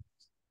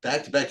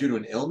back to back due to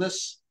an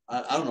illness.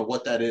 I don't know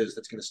what that is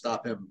that's going to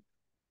stop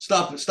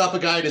a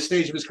guy at a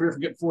stage of his career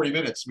from getting 40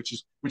 minutes,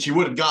 which he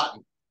would have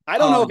gotten. I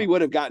don't know if he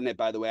would have gotten it,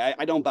 by the way.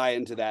 I don't buy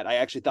into that. I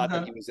actually thought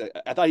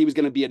that I thought he was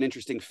going to be an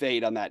interesting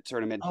fade on that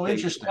tournament. Oh,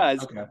 interesting.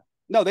 Okay.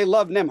 No, they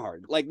love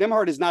Nembhard. Like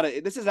Nembhard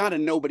this is not a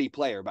nobody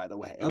player, by the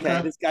way.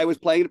 Okay. This guy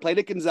played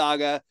at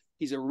Gonzaga.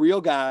 He's a real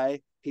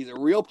guy. He's a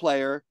real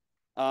player.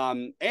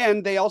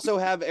 And they also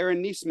have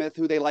Aaron Nesmith,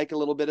 who they like a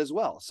little bit as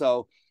well.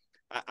 So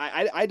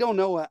I don't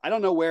know. I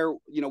don't know where,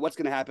 what's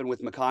going to happen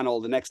with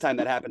McConnell the next time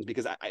that happens,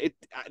 because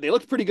they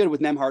looked pretty good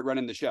with Nembhard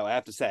running the show, I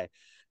have to say.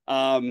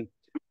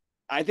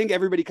 I think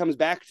everybody comes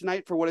back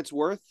tonight for what it's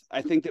worth.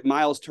 I think that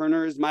Miles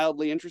Turner is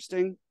mildly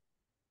interesting.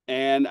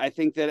 And I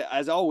think that,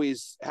 as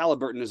always,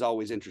 Halliburton is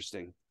always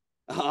interesting.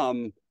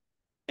 And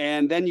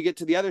then you get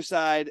to the other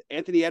side,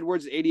 Anthony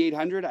Edwards,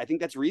 8,800. I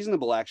think that's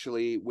reasonable,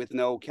 actually, with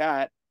no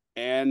cat.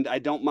 And I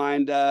don't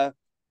mind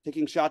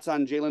taking shots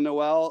on Jalen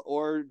Noel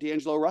or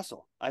D'Angelo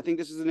Russell. I think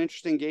this is an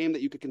interesting game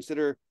that you could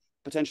consider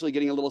potentially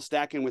getting a little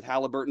stack in with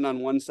Halliburton on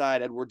one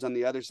side, Edwards on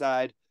the other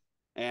side.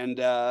 And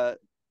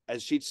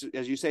as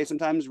you say,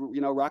 sometimes,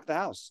 rock the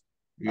house.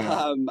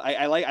 Yeah.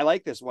 I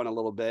like this one a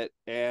little bit.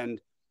 And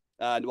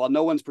while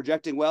no one's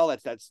projecting well,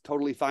 that's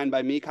totally fine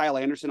by me. Kyle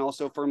Anderson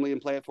also firmly in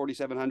play at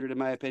 4,700, in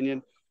my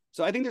opinion.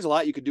 So I think there's a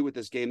lot you could do with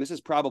this game. This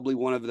is probably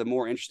one of the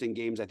more interesting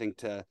games, I think,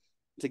 to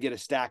get a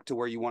stack to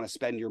where you want to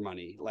spend your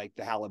money, like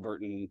the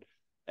Halliburton,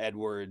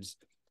 Edwards.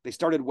 They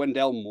started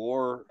Wendell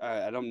Moore.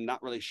 I'm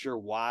not really sure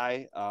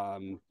why.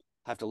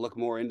 Have to look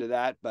more into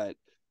that, but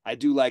I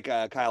do like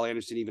Kyle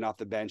Anderson even off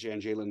the bench,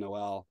 and Jalen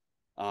Noel.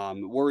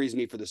 Worries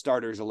me for the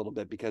starters a little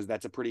bit, because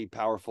that's a pretty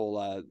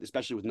powerful,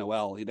 especially with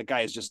Noel. The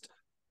guy is just,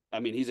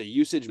 he's a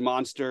usage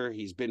monster.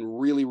 He's been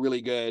really,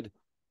 really good.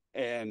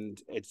 And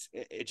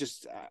I'm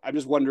just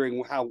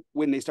wondering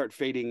when they start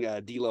fading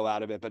D'Lo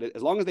out of it. But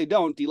as long as they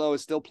don't, D'Lo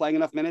is still playing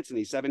enough minutes, and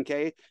he's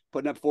 7K,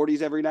 putting up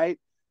 40s every night.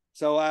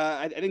 So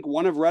I think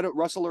one of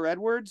Russell or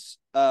Edwards,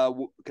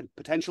 could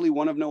potentially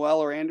one of Noel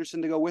or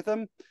Anderson to go with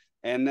him.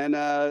 And then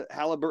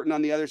Halliburton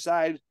on the other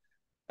side,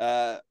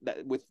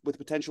 with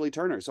potentially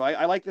Turner. So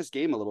I like this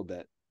game a little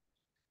bit.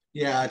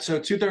 Yeah, so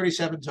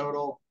 237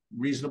 total,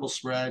 reasonable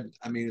spread.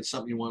 I mean, it's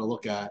something you want to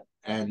look at.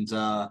 And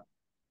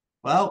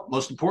well,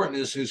 most important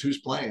is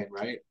who's playing,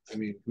 right? I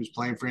mean, who's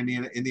playing for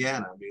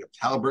Indiana? I mean, if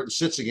Halliburton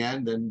sits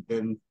again,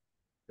 then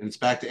it's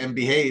back to M.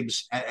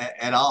 Behaves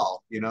at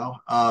all.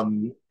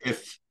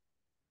 If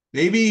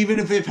maybe even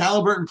if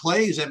Halliburton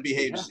plays, M.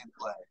 Behaves in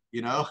play.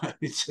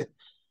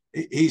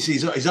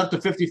 He's up to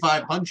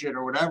 5,500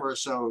 or whatever.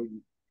 So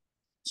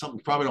something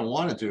you probably don't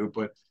want to do.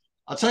 But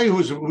I'll tell you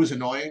who's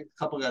annoying. A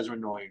couple of guys are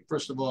annoying.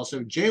 First of all,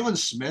 so Jalen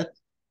Smith.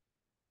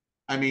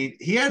 I mean,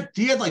 he had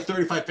like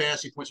 35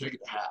 fantasy points to make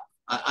it to half.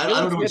 I Jalen don't know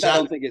Smith, I don't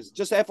exactly. think is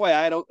just FYI.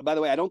 I don't. By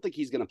the way, I don't think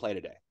he's going to play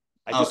today.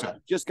 I Okay.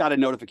 just got a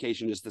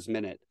notification just this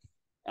minute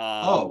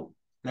Oh,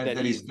 that that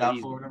he's he's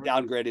doubtful or whatever.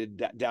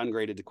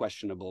 downgraded to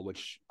questionable,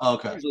 which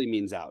Okay. usually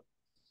means out.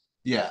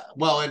 Yeah.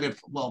 Well, and if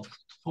well,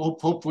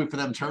 hopefully for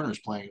them, Turner's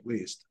playing at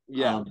least.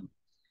 Yeah,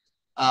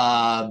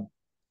 Um,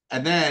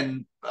 and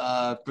then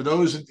for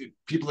those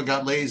people that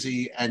got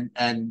lazy and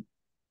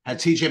had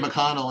TJ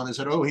McConnell and they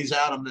said, "Oh, he's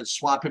out. I'm going to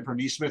swap him for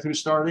Neesmith, who's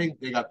starting."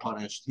 They got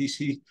punished.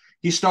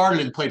 He started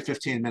and played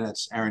 15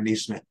 minutes. Aaron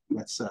Neesmith.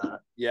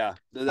 yeah.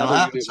 The That'll other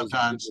happen unit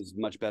sometimes. was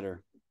much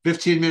better.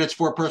 15 minutes,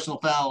 4 personal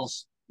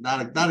fouls.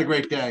 Not a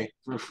great day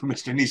for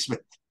Mr. Neesmith.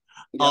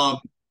 Yep. Um,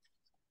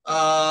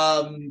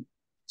 um,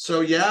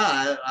 so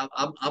yeah,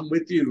 I'm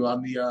with you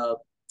on the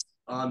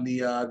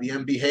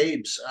MB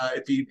Habes.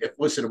 If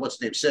listen, what's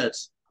his name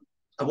sits.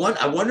 I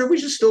wonder if we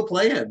should still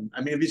play him.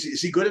 I mean,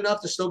 is he good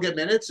enough to still get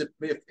minutes? If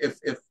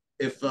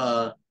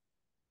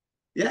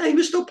yeah, he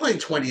was still playing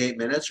 28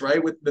 minutes,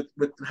 right? With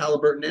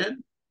Halliburton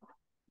in.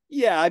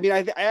 Yeah, I mean,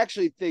 I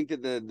actually think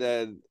that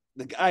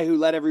the guy who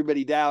let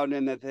everybody down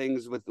in the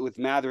things with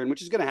Matherin,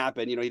 which is going to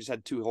happen. You know, he just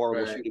had two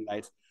horrible Right. shooting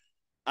nights.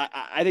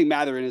 I think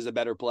Matherin is a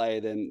better play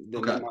than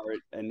Okay. Nemhart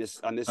and this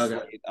on this Okay.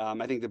 slate.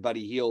 I think the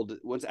Buddy Hield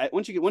once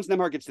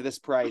Nemhart gets to this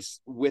price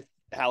with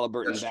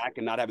Halliburton That's back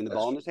and not having the that's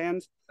ball in his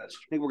hands, that's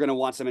I think we're going to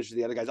want some interest in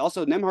the other guys.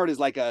 Also, Nemhart is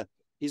like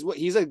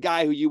he's a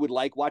guy who you would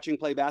like watching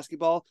play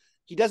basketball.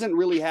 He doesn't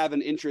really have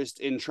an interest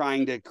in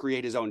trying to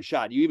create his own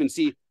shot. You even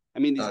see, I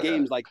mean, these okay.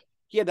 games like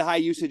he had the high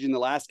usage in the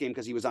last game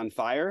because he was on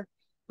fire,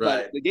 but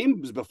Right. the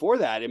games before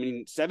that, I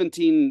mean,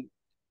 17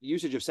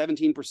 usage of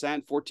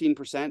 17%,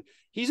 14%.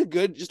 He's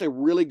just a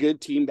really good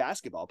team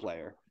basketball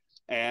player.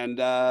 And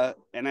I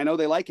know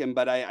they like him,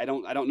 but I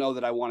don't know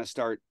that I want to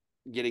start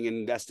getting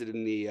invested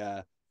in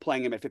the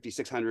playing him at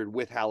 5,600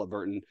 with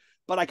Halliburton.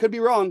 But I could be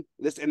wrong.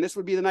 This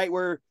would be the night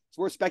where it's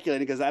worth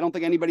speculating because I don't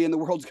think anybody in the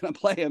world's going to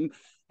play him.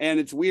 And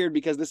it's weird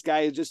because this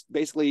guy is just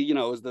basically, you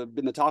know, has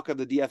been the talk of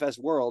the DFS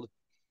world,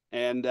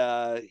 and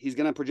he's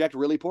going to project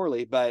really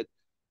poorly. But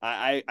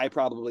I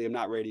probably am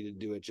not ready to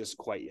do it just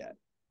quite yet.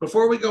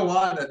 Before we go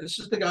on, this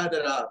is the guy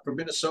that from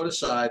Minnesota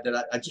side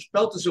that I just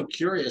felt so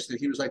curious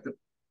that he was like the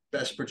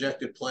best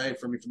projected play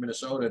for me from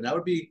Minnesota, and that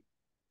would be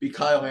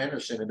Kyle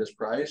Anderson at his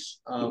price.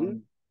 Mm-hmm.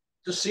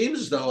 Just seems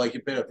as though like a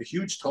bit of a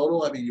huge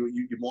total. I mean,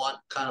 you want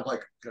kind of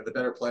like the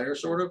better player,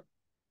 sort of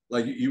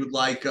like you would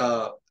like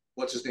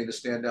what's his name to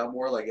stand out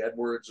more, like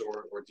Edwards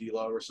or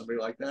D'Lo or somebody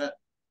like that.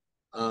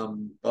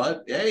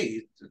 But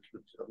hey,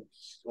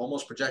 it's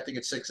almost projecting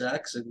at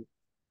 6x, and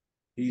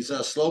he's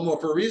slow mo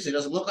for a reason. He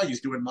doesn't look like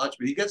he's doing much,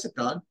 but he gets it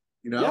done.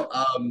 You Yeah.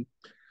 know.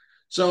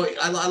 So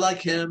I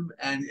like him,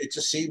 and it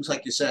just seems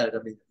like you said.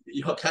 I mean,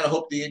 you kind of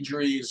hope the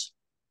injuries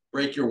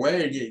break your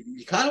way, and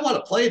you kind of want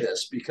to play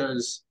this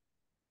because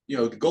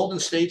the Golden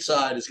State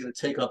side is going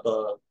to take up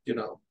a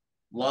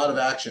lot of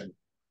action,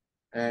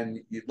 and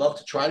you'd love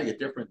to try to get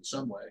different in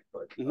some way.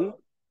 But Mm-hmm.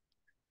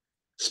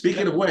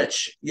 speaking of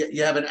which,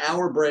 you have an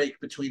hour break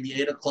between the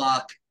 8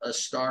 o'clock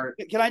start.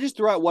 Can I just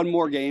throw out one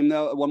more game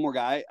though? One more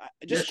guy.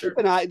 Just Yeah, keep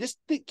sure. an eye.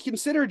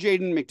 Consider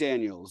Jaden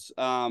McDaniels.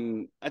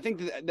 I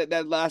think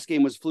that last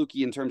game was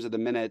fluky in terms of the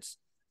minutes,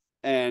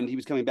 and he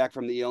was coming back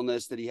from the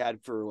illness that he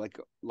had for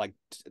like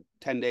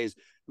 10 days,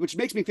 which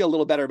makes me feel a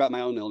little better about my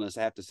own illness.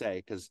 I have to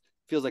say, because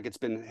it feels like it's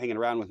been hanging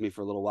around with me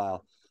for a little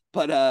while.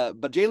 But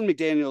Jalen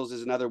McDaniels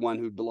is another one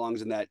who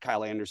belongs in that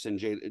Kyle Anderson,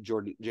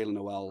 Jalen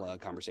Noel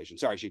conversation.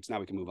 Sorry, Sheets. Now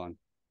we can move on.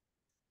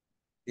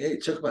 Yeah,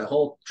 you took my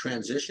whole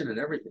transition and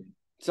everything.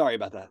 Sorry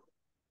about that.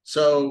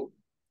 So,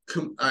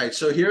 all right.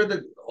 So here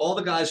are all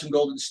the guys from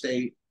Golden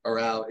State are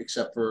out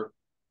except for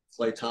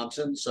Klay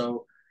Thompson.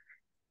 So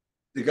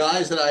the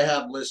guys that I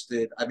have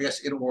listed, I guess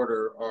in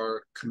order,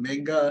 are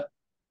Kuminga,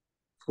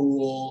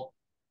 Poole,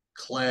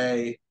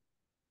 Klay,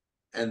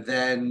 and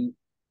then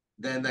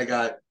they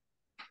got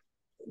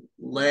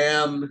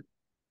Lamb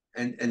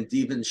and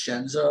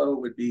DiVincenzo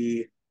would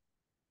be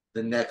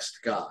the next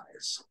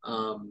guys.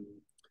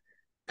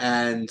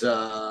 And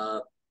yeah,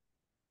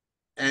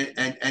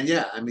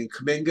 I mean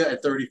Kuminga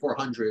at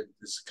 3,400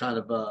 is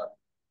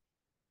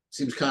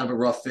seems kind of a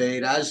rough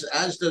fade. As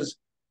does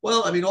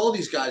I mean all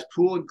these guys,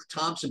 Poole and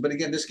Thompson. But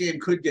again, this game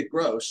could get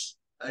gross,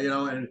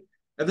 and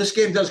if this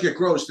game does get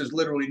gross, there's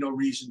literally no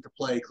reason to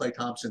play Klay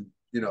Thompson,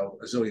 a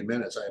zillion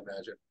minutes, I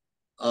imagine.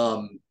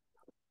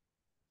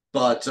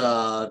 But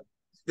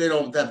they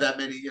don't have that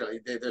many.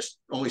 There's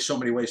only so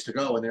many ways to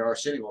go, and they are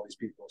sitting all these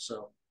people.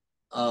 So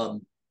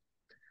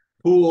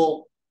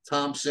Poole,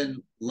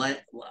 Thompson, you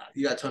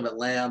got to talk about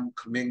Lamb,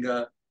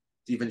 Kuminga,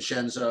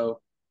 DiVincenzo,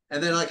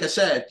 and then like I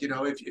said,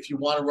 if you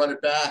want to run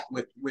it back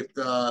with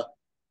a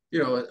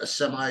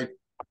semi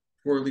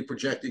poorly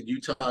projected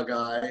Utah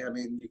guy, I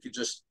mean you could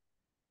just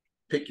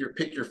pick your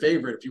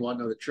favorite if you want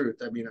to know the truth.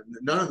 I mean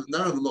none of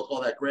them look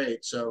all that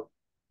great. So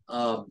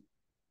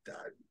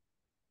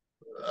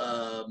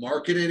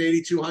market at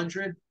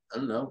 8,200. I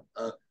don't know.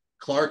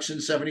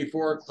 Clarkson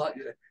 74,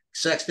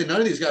 Sexton.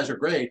 None of these guys are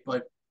great,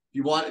 but if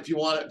you want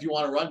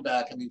to run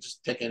back, I mean,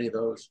 just pick any of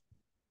those.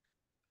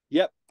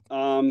 Yep.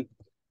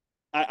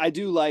 I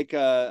do like.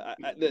 I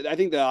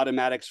think the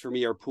automatics for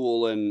me are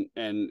Poole and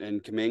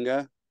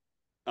Kaminga.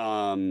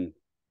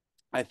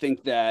 I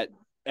think that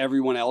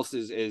everyone else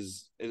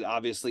is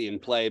obviously in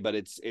play, but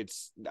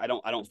it's I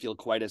don't feel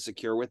quite as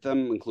secure with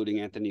them,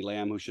 including Anthony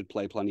Lamb, who should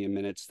play plenty of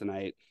minutes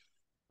tonight.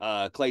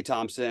 Klay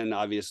Thompson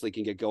obviously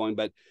can get going,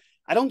 but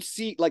I don't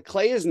see like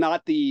Klay is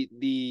not the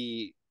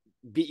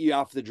beat you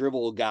off the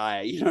dribble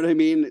guy. You know what I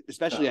mean?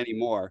 Especially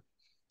anymore.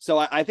 So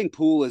I think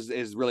Poole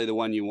is really the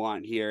one you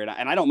want here, and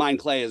I don't mind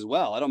Klay as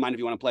well. I don't mind if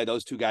you want to play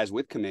those two guys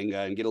with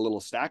Kaminga and get a little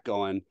stack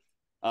going.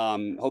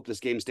 Hope this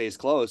game stays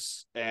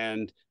close.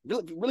 And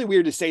really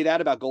weird to say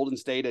that about Golden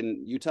State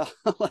and Utah.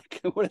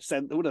 Like, would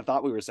have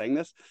thought we were saying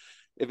this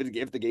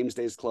if the game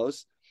stays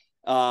close.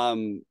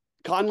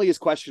 Conley is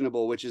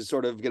questionable, which is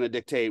sort of going to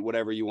dictate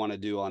whatever you want to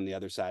do on the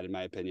other side, in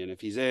my opinion.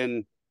 If he's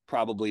in,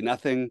 probably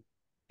nothing.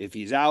 If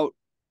he's out,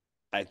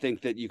 I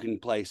think that you can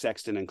play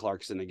Sexton and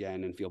Clarkson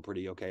again and feel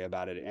pretty okay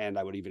about it. And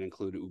I would even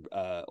include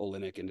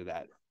Olynyk into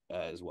that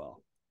as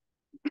well.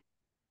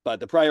 But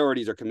the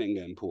priorities are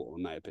Kuminga and Poole,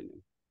 in my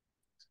opinion.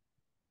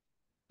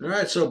 All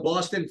right, so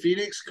Boston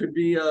Phoenix could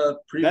be a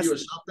preview of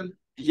something.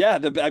 Yeah,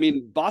 I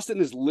mean, Boston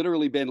has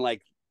literally been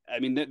like, I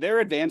mean, their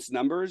advanced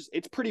numbers,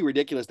 it's pretty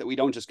ridiculous that we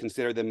don't just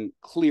consider them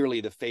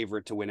clearly the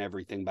favorite to win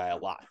everything by a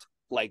lot.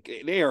 Like,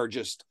 they are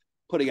just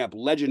putting up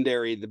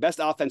the best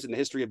offense in the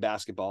history of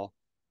basketball.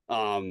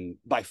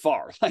 By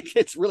far. Like,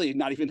 it's really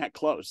not even that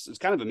close. It's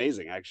kind of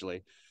amazing,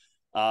 actually.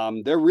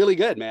 They're really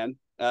good, man.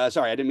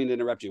 Sorry, I didn't mean to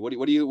interrupt you. What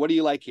do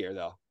you like here,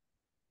 though?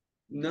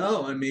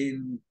 No, I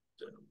mean,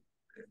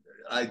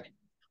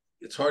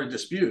 it's hard to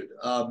dispute.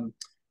 I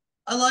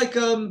like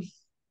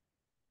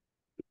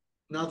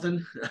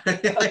nothing.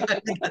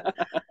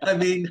 I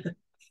mean,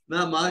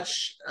 not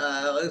much.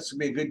 It's gonna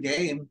be a good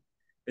game.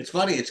 It's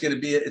funny. It's gonna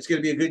be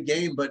a good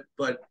game, but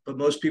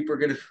most people are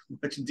gonna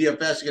watching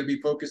DFS are gonna be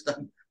focused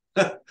on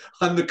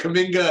on the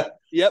Kuminga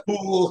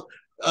Poole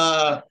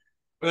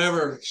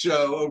whatever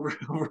show over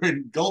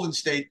in Golden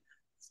State,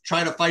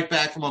 trying to fight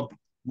back from a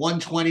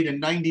 120 to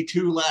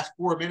 92 last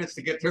 4 minutes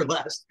to get their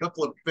last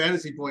couple of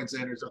fantasy points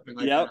in or something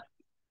like that.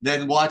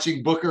 Then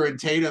watching Booker and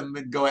Tatum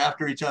and go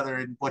after each other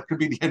in what could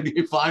be the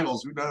NBA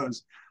Finals. Who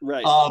knows?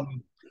 Right.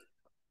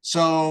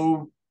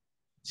 So,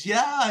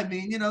 yeah, I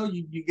mean,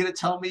 you get to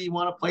tell me you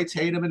want to play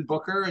Tatum and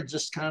Booker and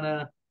just kind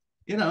of,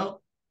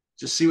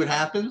 just see what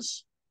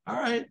happens. All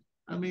right.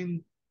 I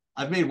mean,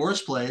 I've made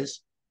worse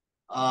plays,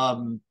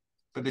 but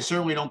they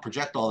certainly don't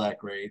project all that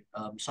great.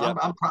 So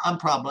I'm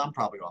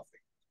probably off.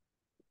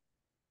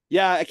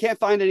 Yeah, I can't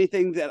find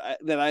anything that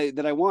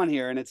I want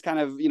here, and it's kind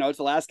of it's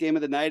the last game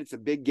of the night. It's a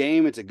big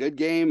game. It's a good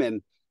game,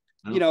 and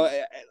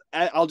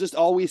I'll just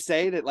always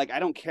say that, like, I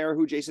don't care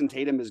who Jason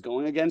Tatum is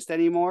going against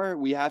anymore.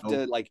 We have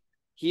to, like,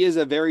 he is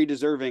a very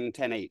deserving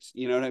 10-8.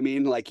 You know what I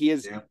mean? Like,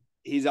 he's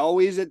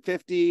always at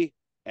 50.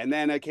 And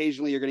then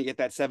occasionally you're going to get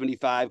that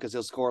 75 because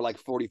he'll score like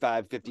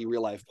 45, 50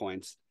 real life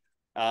points.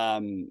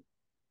 Any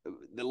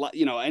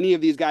of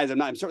these guys, I'm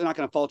certainly not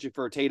going to fault you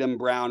for Tatum,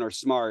 Brown, or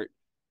Smart,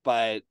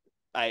 but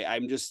I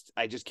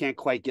just can't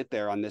quite get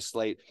there on this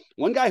slate.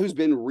 One guy who's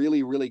been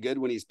really, really good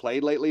when he's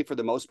played lately, for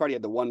the most part, he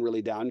had the one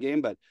really down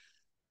game, but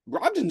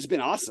Brogdon's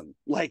been awesome.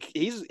 Like,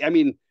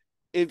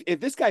 if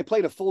this guy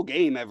played a full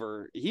game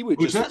ever, he would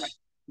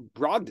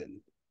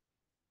Brogdon.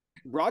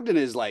 Brogdon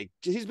is like,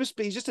 he's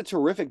just a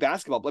terrific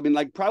basketball. I mean,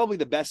 like, probably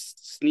the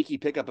best sneaky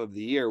pickup of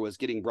the year was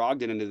getting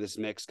Brogdon into this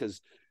mix,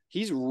 because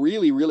he's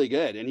really, really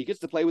good. And he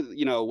gets to play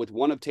with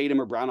one of Tatum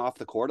or Brown off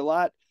the court a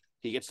lot.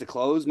 He gets to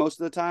close most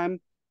of the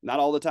time, not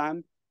all the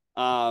time.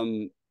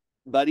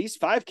 But he's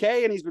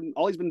 5K and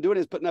all he's been doing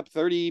is putting up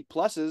 30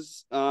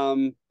 pluses.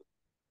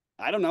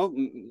 I don't know.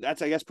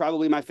 That's, I guess,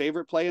 probably my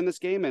favorite play in this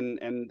game.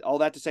 And all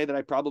that to say that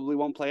I probably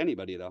won't play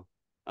anybody, though.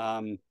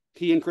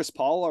 He and Chris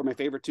Paul are my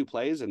favorite two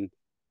plays, and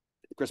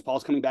Chris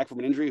Paul's coming back from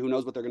an injury. Who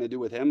knows what they're going to do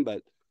with him,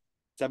 but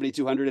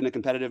 7,200 in a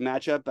competitive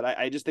matchup. But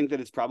I just think that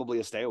it's probably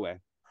a stay away.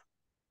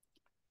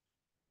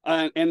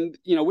 And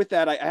with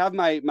that, I have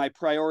my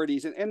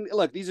priorities, and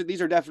look, these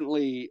are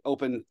definitely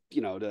open,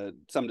 to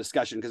some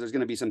discussion, because there's going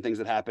to be some things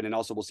that happen, and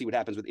also we'll see what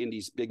happens with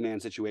Indy's big man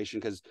situation.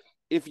 Because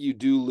if you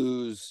do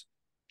lose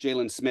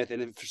Jalen Smith,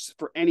 and if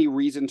for any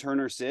reason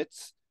Turner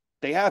sits,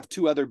 they have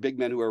two other big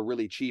men who are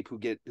really cheap,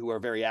 who are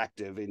very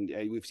active, and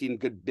we've seen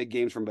good big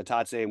games from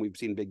Batatse, and we've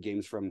seen big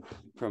games from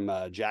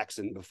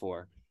Jackson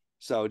before.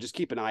 So just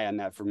keep an eye on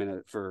that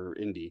for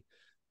Indy.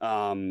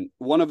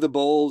 One of the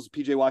Bulls,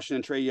 PJ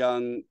Washington, Trae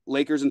Young,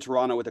 Lakers and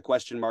Toronto with a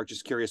question mark.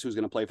 Just curious who's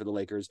going to play for the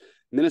Lakers.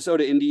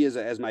 Minnesota, Indy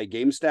as my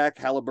game stack.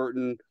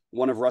 Halliburton,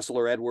 one of Russell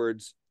or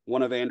Edwards,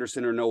 one of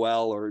Anderson or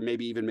Noel, or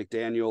maybe even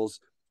McDaniels,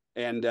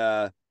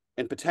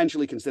 and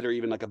potentially consider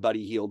even like a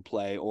Buddy Hield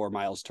play or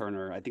Miles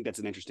Turner. I think that's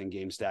an interesting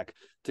game stack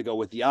to go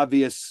with the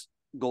obvious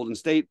Golden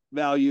State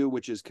value,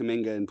 which is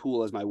Kuminga and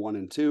Poole as my 1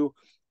 and 2.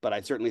 But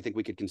I certainly think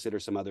we could consider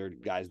some other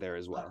guys there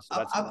as well.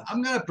 So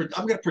I'm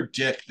gonna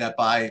predict that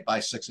by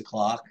 6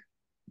 o'clock,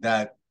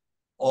 that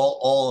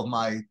all of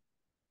my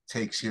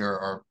takes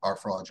here are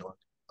fraudulent.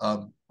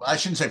 I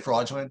shouldn't say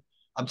fraudulent.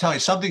 I'm telling you,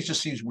 something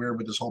just seems weird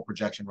with this whole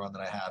projection run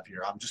that I have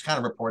here. I'm just kind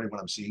of reporting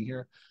what I'm seeing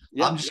here.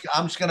 Yep.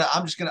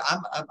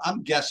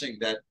 I'm guessing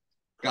that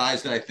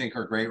guys that I think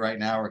are great right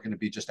now are going to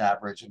be just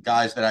average, and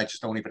guys that I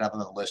just don't even have on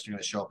the list are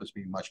going to show up as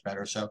being much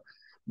better. So,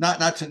 not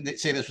to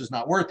say this was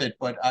not worth it,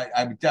 but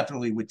I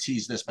definitely would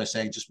tease this by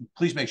saying just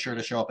please make sure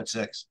to show up at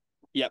 6.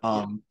 Yep.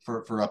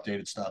 For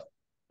updated stuff.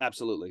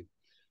 Absolutely.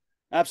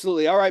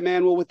 Absolutely. All right,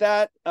 man. Well, with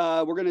that,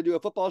 we're going to do a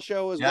football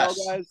show as well,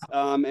 guys.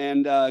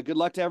 And good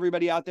luck to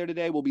everybody out there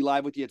today. We'll be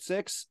live with you at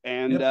 6,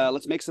 and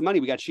let's make some money.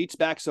 We got sheets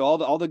back, so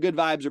all the good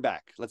vibes are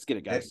back. Let's get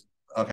it, guys.